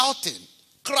with shouting,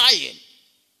 crying.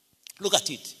 Look at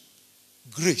it.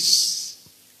 Grace,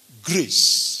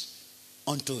 grace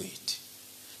unto it.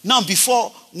 Now,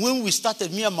 before, when we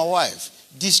started, me and my wife,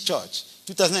 this church,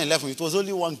 2011, it was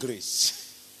only one grace.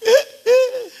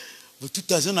 But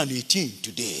 2018,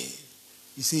 today,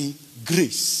 you see,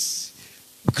 grace,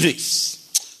 grace.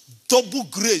 Double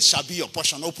grace shall be your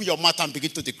portion. Open your mouth and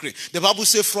begin to decree. The Bible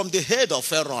says, from the head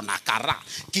of Aaron, Akara,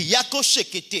 Kiyako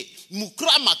Shekete,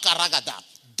 Mukra Makaragada,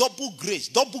 double grace,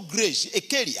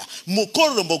 ekeria,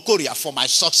 mokoria for my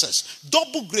success.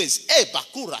 Double grace,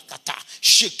 bakura kata,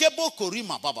 shekebo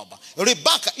korima bababa.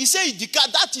 Rebecca, he said,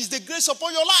 that is the grace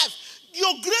upon your life.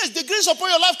 Your grace, the grace upon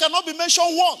your life cannot be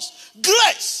mentioned once.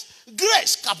 Grace,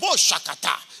 kabo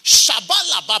shakata,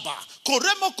 shabala baba,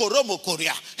 koromo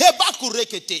korea, hebaku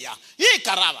reketeya,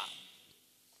 karaba.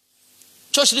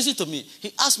 Church, listen to me.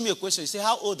 He asked me a question. He said,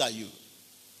 how old are you?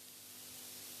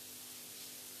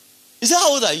 He said,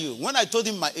 how old are you? When I told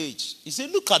him my age, he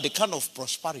said, look at the kind of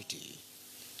prosperity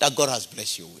that God has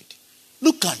blessed you with.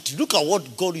 Look at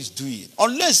what God is doing.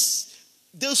 Unless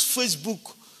those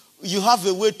Facebook, you have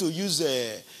a way to use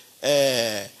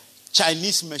a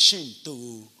Chinese machine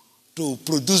to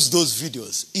produce those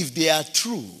videos. If they are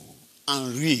true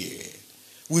and real,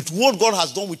 with what God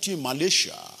has done with you in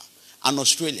Malaysia and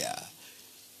Australia,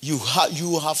 you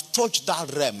have touched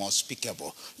that realm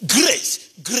unspeakable.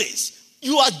 Grace.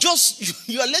 You are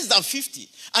less than 50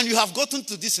 and you have gotten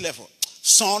to this level.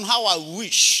 Son, how I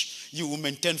wish you will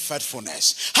maintain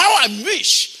faithfulness. How I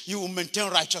wish you will maintain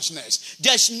righteousness.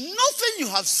 There's nothing you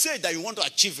have said that you want to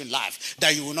achieve in life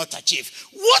that you will not achieve.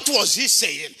 What was he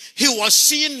saying? He was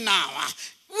seeing now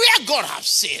where God has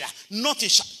said, not in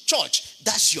church,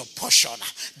 that's your portion.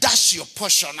 That's your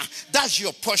portion. That's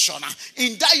your portion.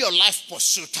 In that your life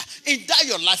pursuit. In that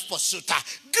your life pursuit.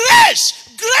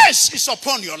 Grace is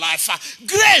upon your life.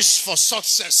 Grace for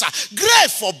success.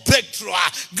 Grace for breakthrough.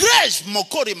 Grace,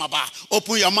 mokori maba.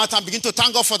 Open your mouth and begin to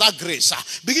thank God for that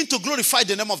grace. Begin to glorify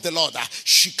the name of the Lord.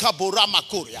 Shikabora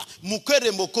makoria.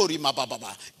 Mukere mokori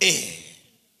mababa.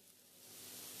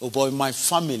 Oh boy, my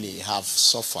family have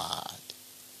suffered.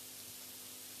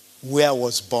 Where I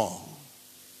was born,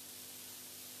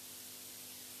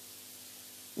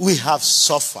 we have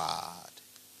suffered.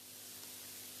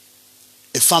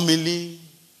 A family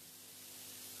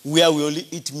where we only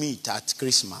eat meat at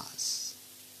Christmas.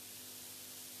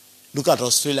 Look at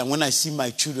Australia. When I see my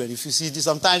children, if you see this,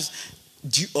 sometimes,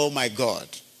 oh my God,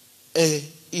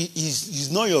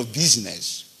 it's not your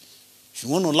business. If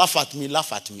you want to laugh at me,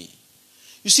 laugh at me.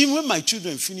 You see, when my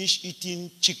children finish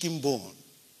eating chicken bone,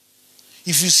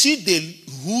 if you see the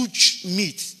huge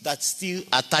meat that's still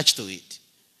attached to it,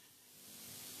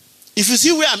 if you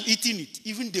see where I'm eating it,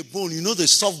 even the bone, you know the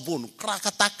soft bone,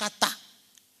 krakatakata.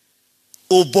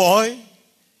 Oh boy,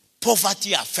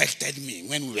 poverty affected me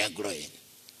when we were growing.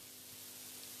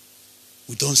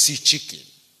 We don't see chicken.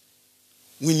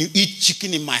 When you eat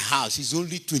chicken in my house, it's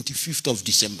only 25th of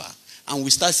December. And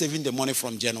we start saving the money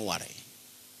from January.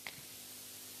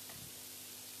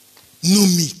 No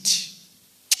meat.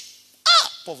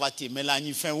 Poverty,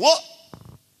 Melanie Fen, what?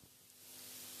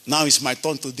 Now it's my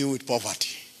turn to deal with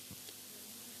poverty.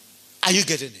 Are you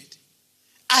getting it?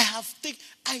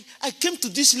 I came to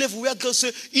this level where God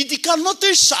said, it cannot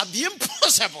shall be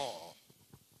impossible.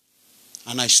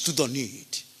 And I stood on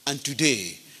it. And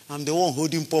today, I'm the one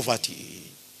holding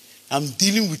poverty. I'm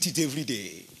dealing with it every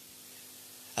day.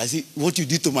 I see what you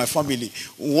did to my family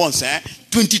once,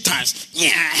 20 times.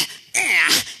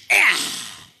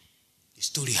 The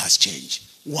story has changed.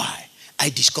 Why? I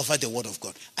discovered the word of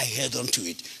God. I held on to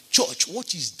it. Church,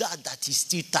 what is that is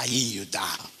still tying you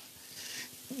down?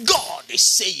 God is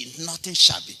saying nothing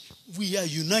shall be. We are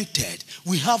united.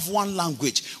 We have one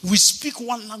language. We speak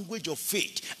one language of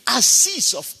faith. As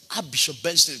seeds of Archbishop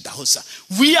Benson Dahosa,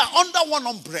 we are under one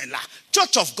umbrella.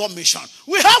 Church of God Mission.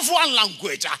 We have one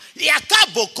language.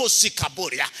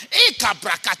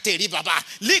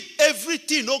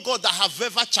 Everything, oh God, that have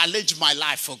ever challenged my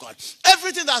life, oh God.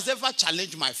 Everything that has ever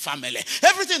challenged my family.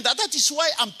 Everything that is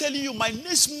why I'm telling you, my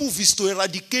next move is to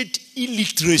eradicate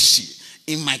illiteracy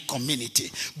in my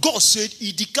community. God said,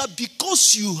 Idika,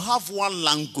 because you have one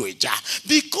language,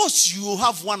 because you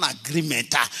have one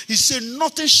agreement, he said,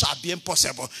 nothing shall be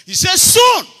impossible. He said,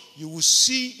 soon you will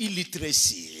see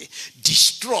illiteracy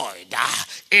destroyed,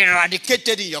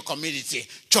 eradicated in your community.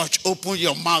 Church, open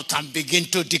your mouth and begin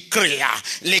to declare,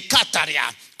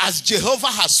 Lekataria, as Jehovah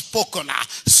has spoken,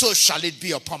 so shall it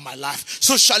be upon my life.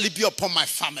 So shall it be upon my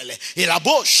family.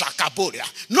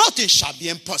 Nothing shall be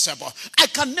impossible. I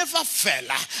can never fail.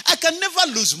 I can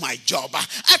never lose my job.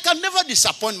 I can never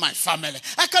disappoint my family.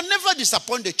 I can never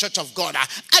disappoint the church of God.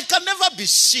 I can never be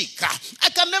sick. I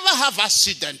can never have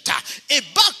accident.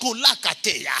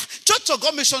 Church of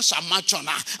God Mission shall march on,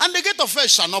 and the gate of hell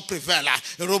shall not prevail.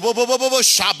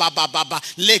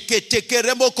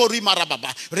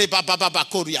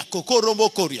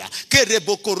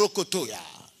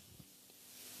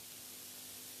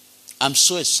 I'm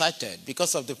so excited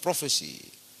because of the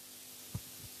prophecy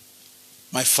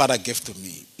my father gave to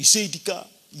me. He said, Idika,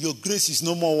 your grace is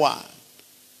no more one.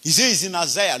 He says in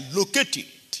Isaiah, locate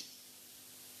it.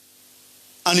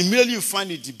 And immediately you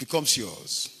find it, it becomes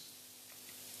yours.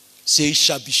 Say,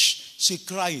 say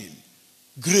crying.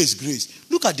 Grace, grace.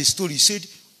 Look at the story. He said,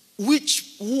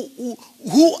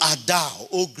 who art thou,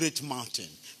 O great mountain,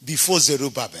 before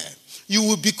Zerubbabel? You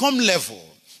will become level,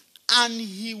 and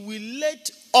he will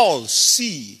let all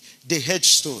see the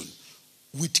headstone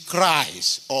with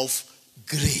cries of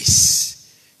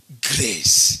grace,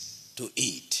 grace to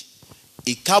it.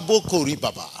 Ikabo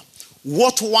Koribaba.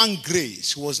 What one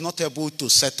grace was not able to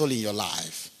settle in your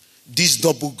life, this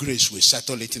double grace will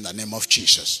settle it in the name of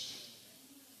Jesus.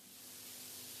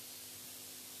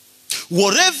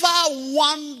 Whatever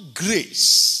one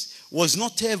grace was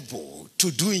not able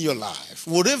to do in your life,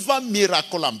 whatever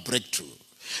miracle and breakthrough,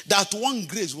 that one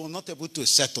grace was not able to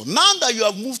settle. Now that you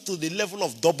have moved to the level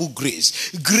of double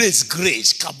grace, grace,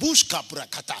 kabush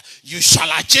kabrakata, you shall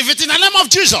achieve it in the name of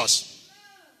Jesus.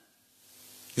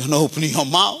 You're not opening your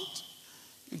mouth.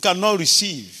 You cannot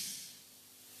receive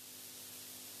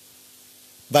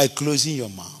by closing your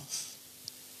mouth.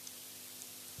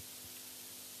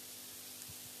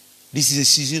 This is a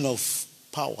season of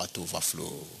power to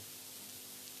overflow.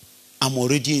 I'm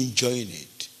already enjoying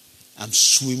it. I'm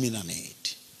swimming in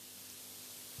it.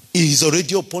 It is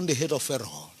already upon the head of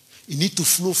Pharaoh. You need to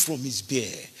flow from his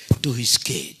bear to his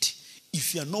gate.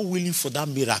 If you are not willing for that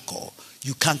miracle,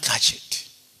 you can't catch it.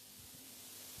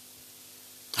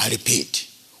 I repeat,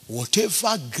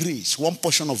 whatever grace, one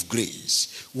portion of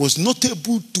grace, was not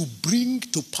able to bring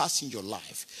to pass in your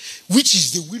life, which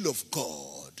is the will of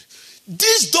God,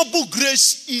 this double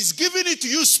grace is giving it to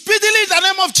you speedily in the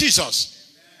name of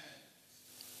Jesus.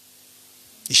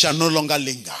 It shall no longer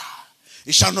linger.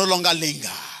 It shall no longer linger.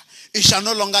 It shall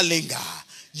no longer linger.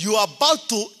 You are about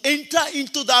to enter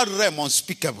into that realm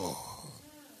unspeakable.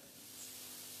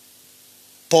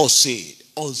 Paul said,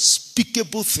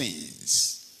 unspeakable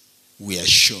things were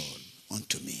shown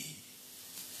unto me.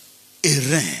 A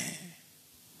realm.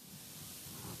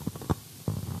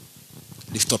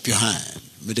 Lift up your hand.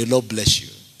 May the Lord bless you.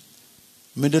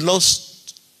 May the Lord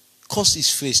cause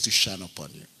his face to shine upon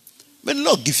you. May the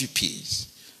Lord give you peace.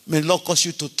 May the Lord cause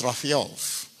you to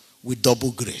triumph with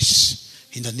double grace.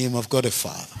 In the name of God the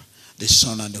Father, the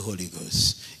Son, and the Holy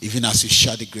Ghost. Even as we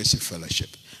share the grace in fellowship,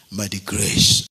 may the grace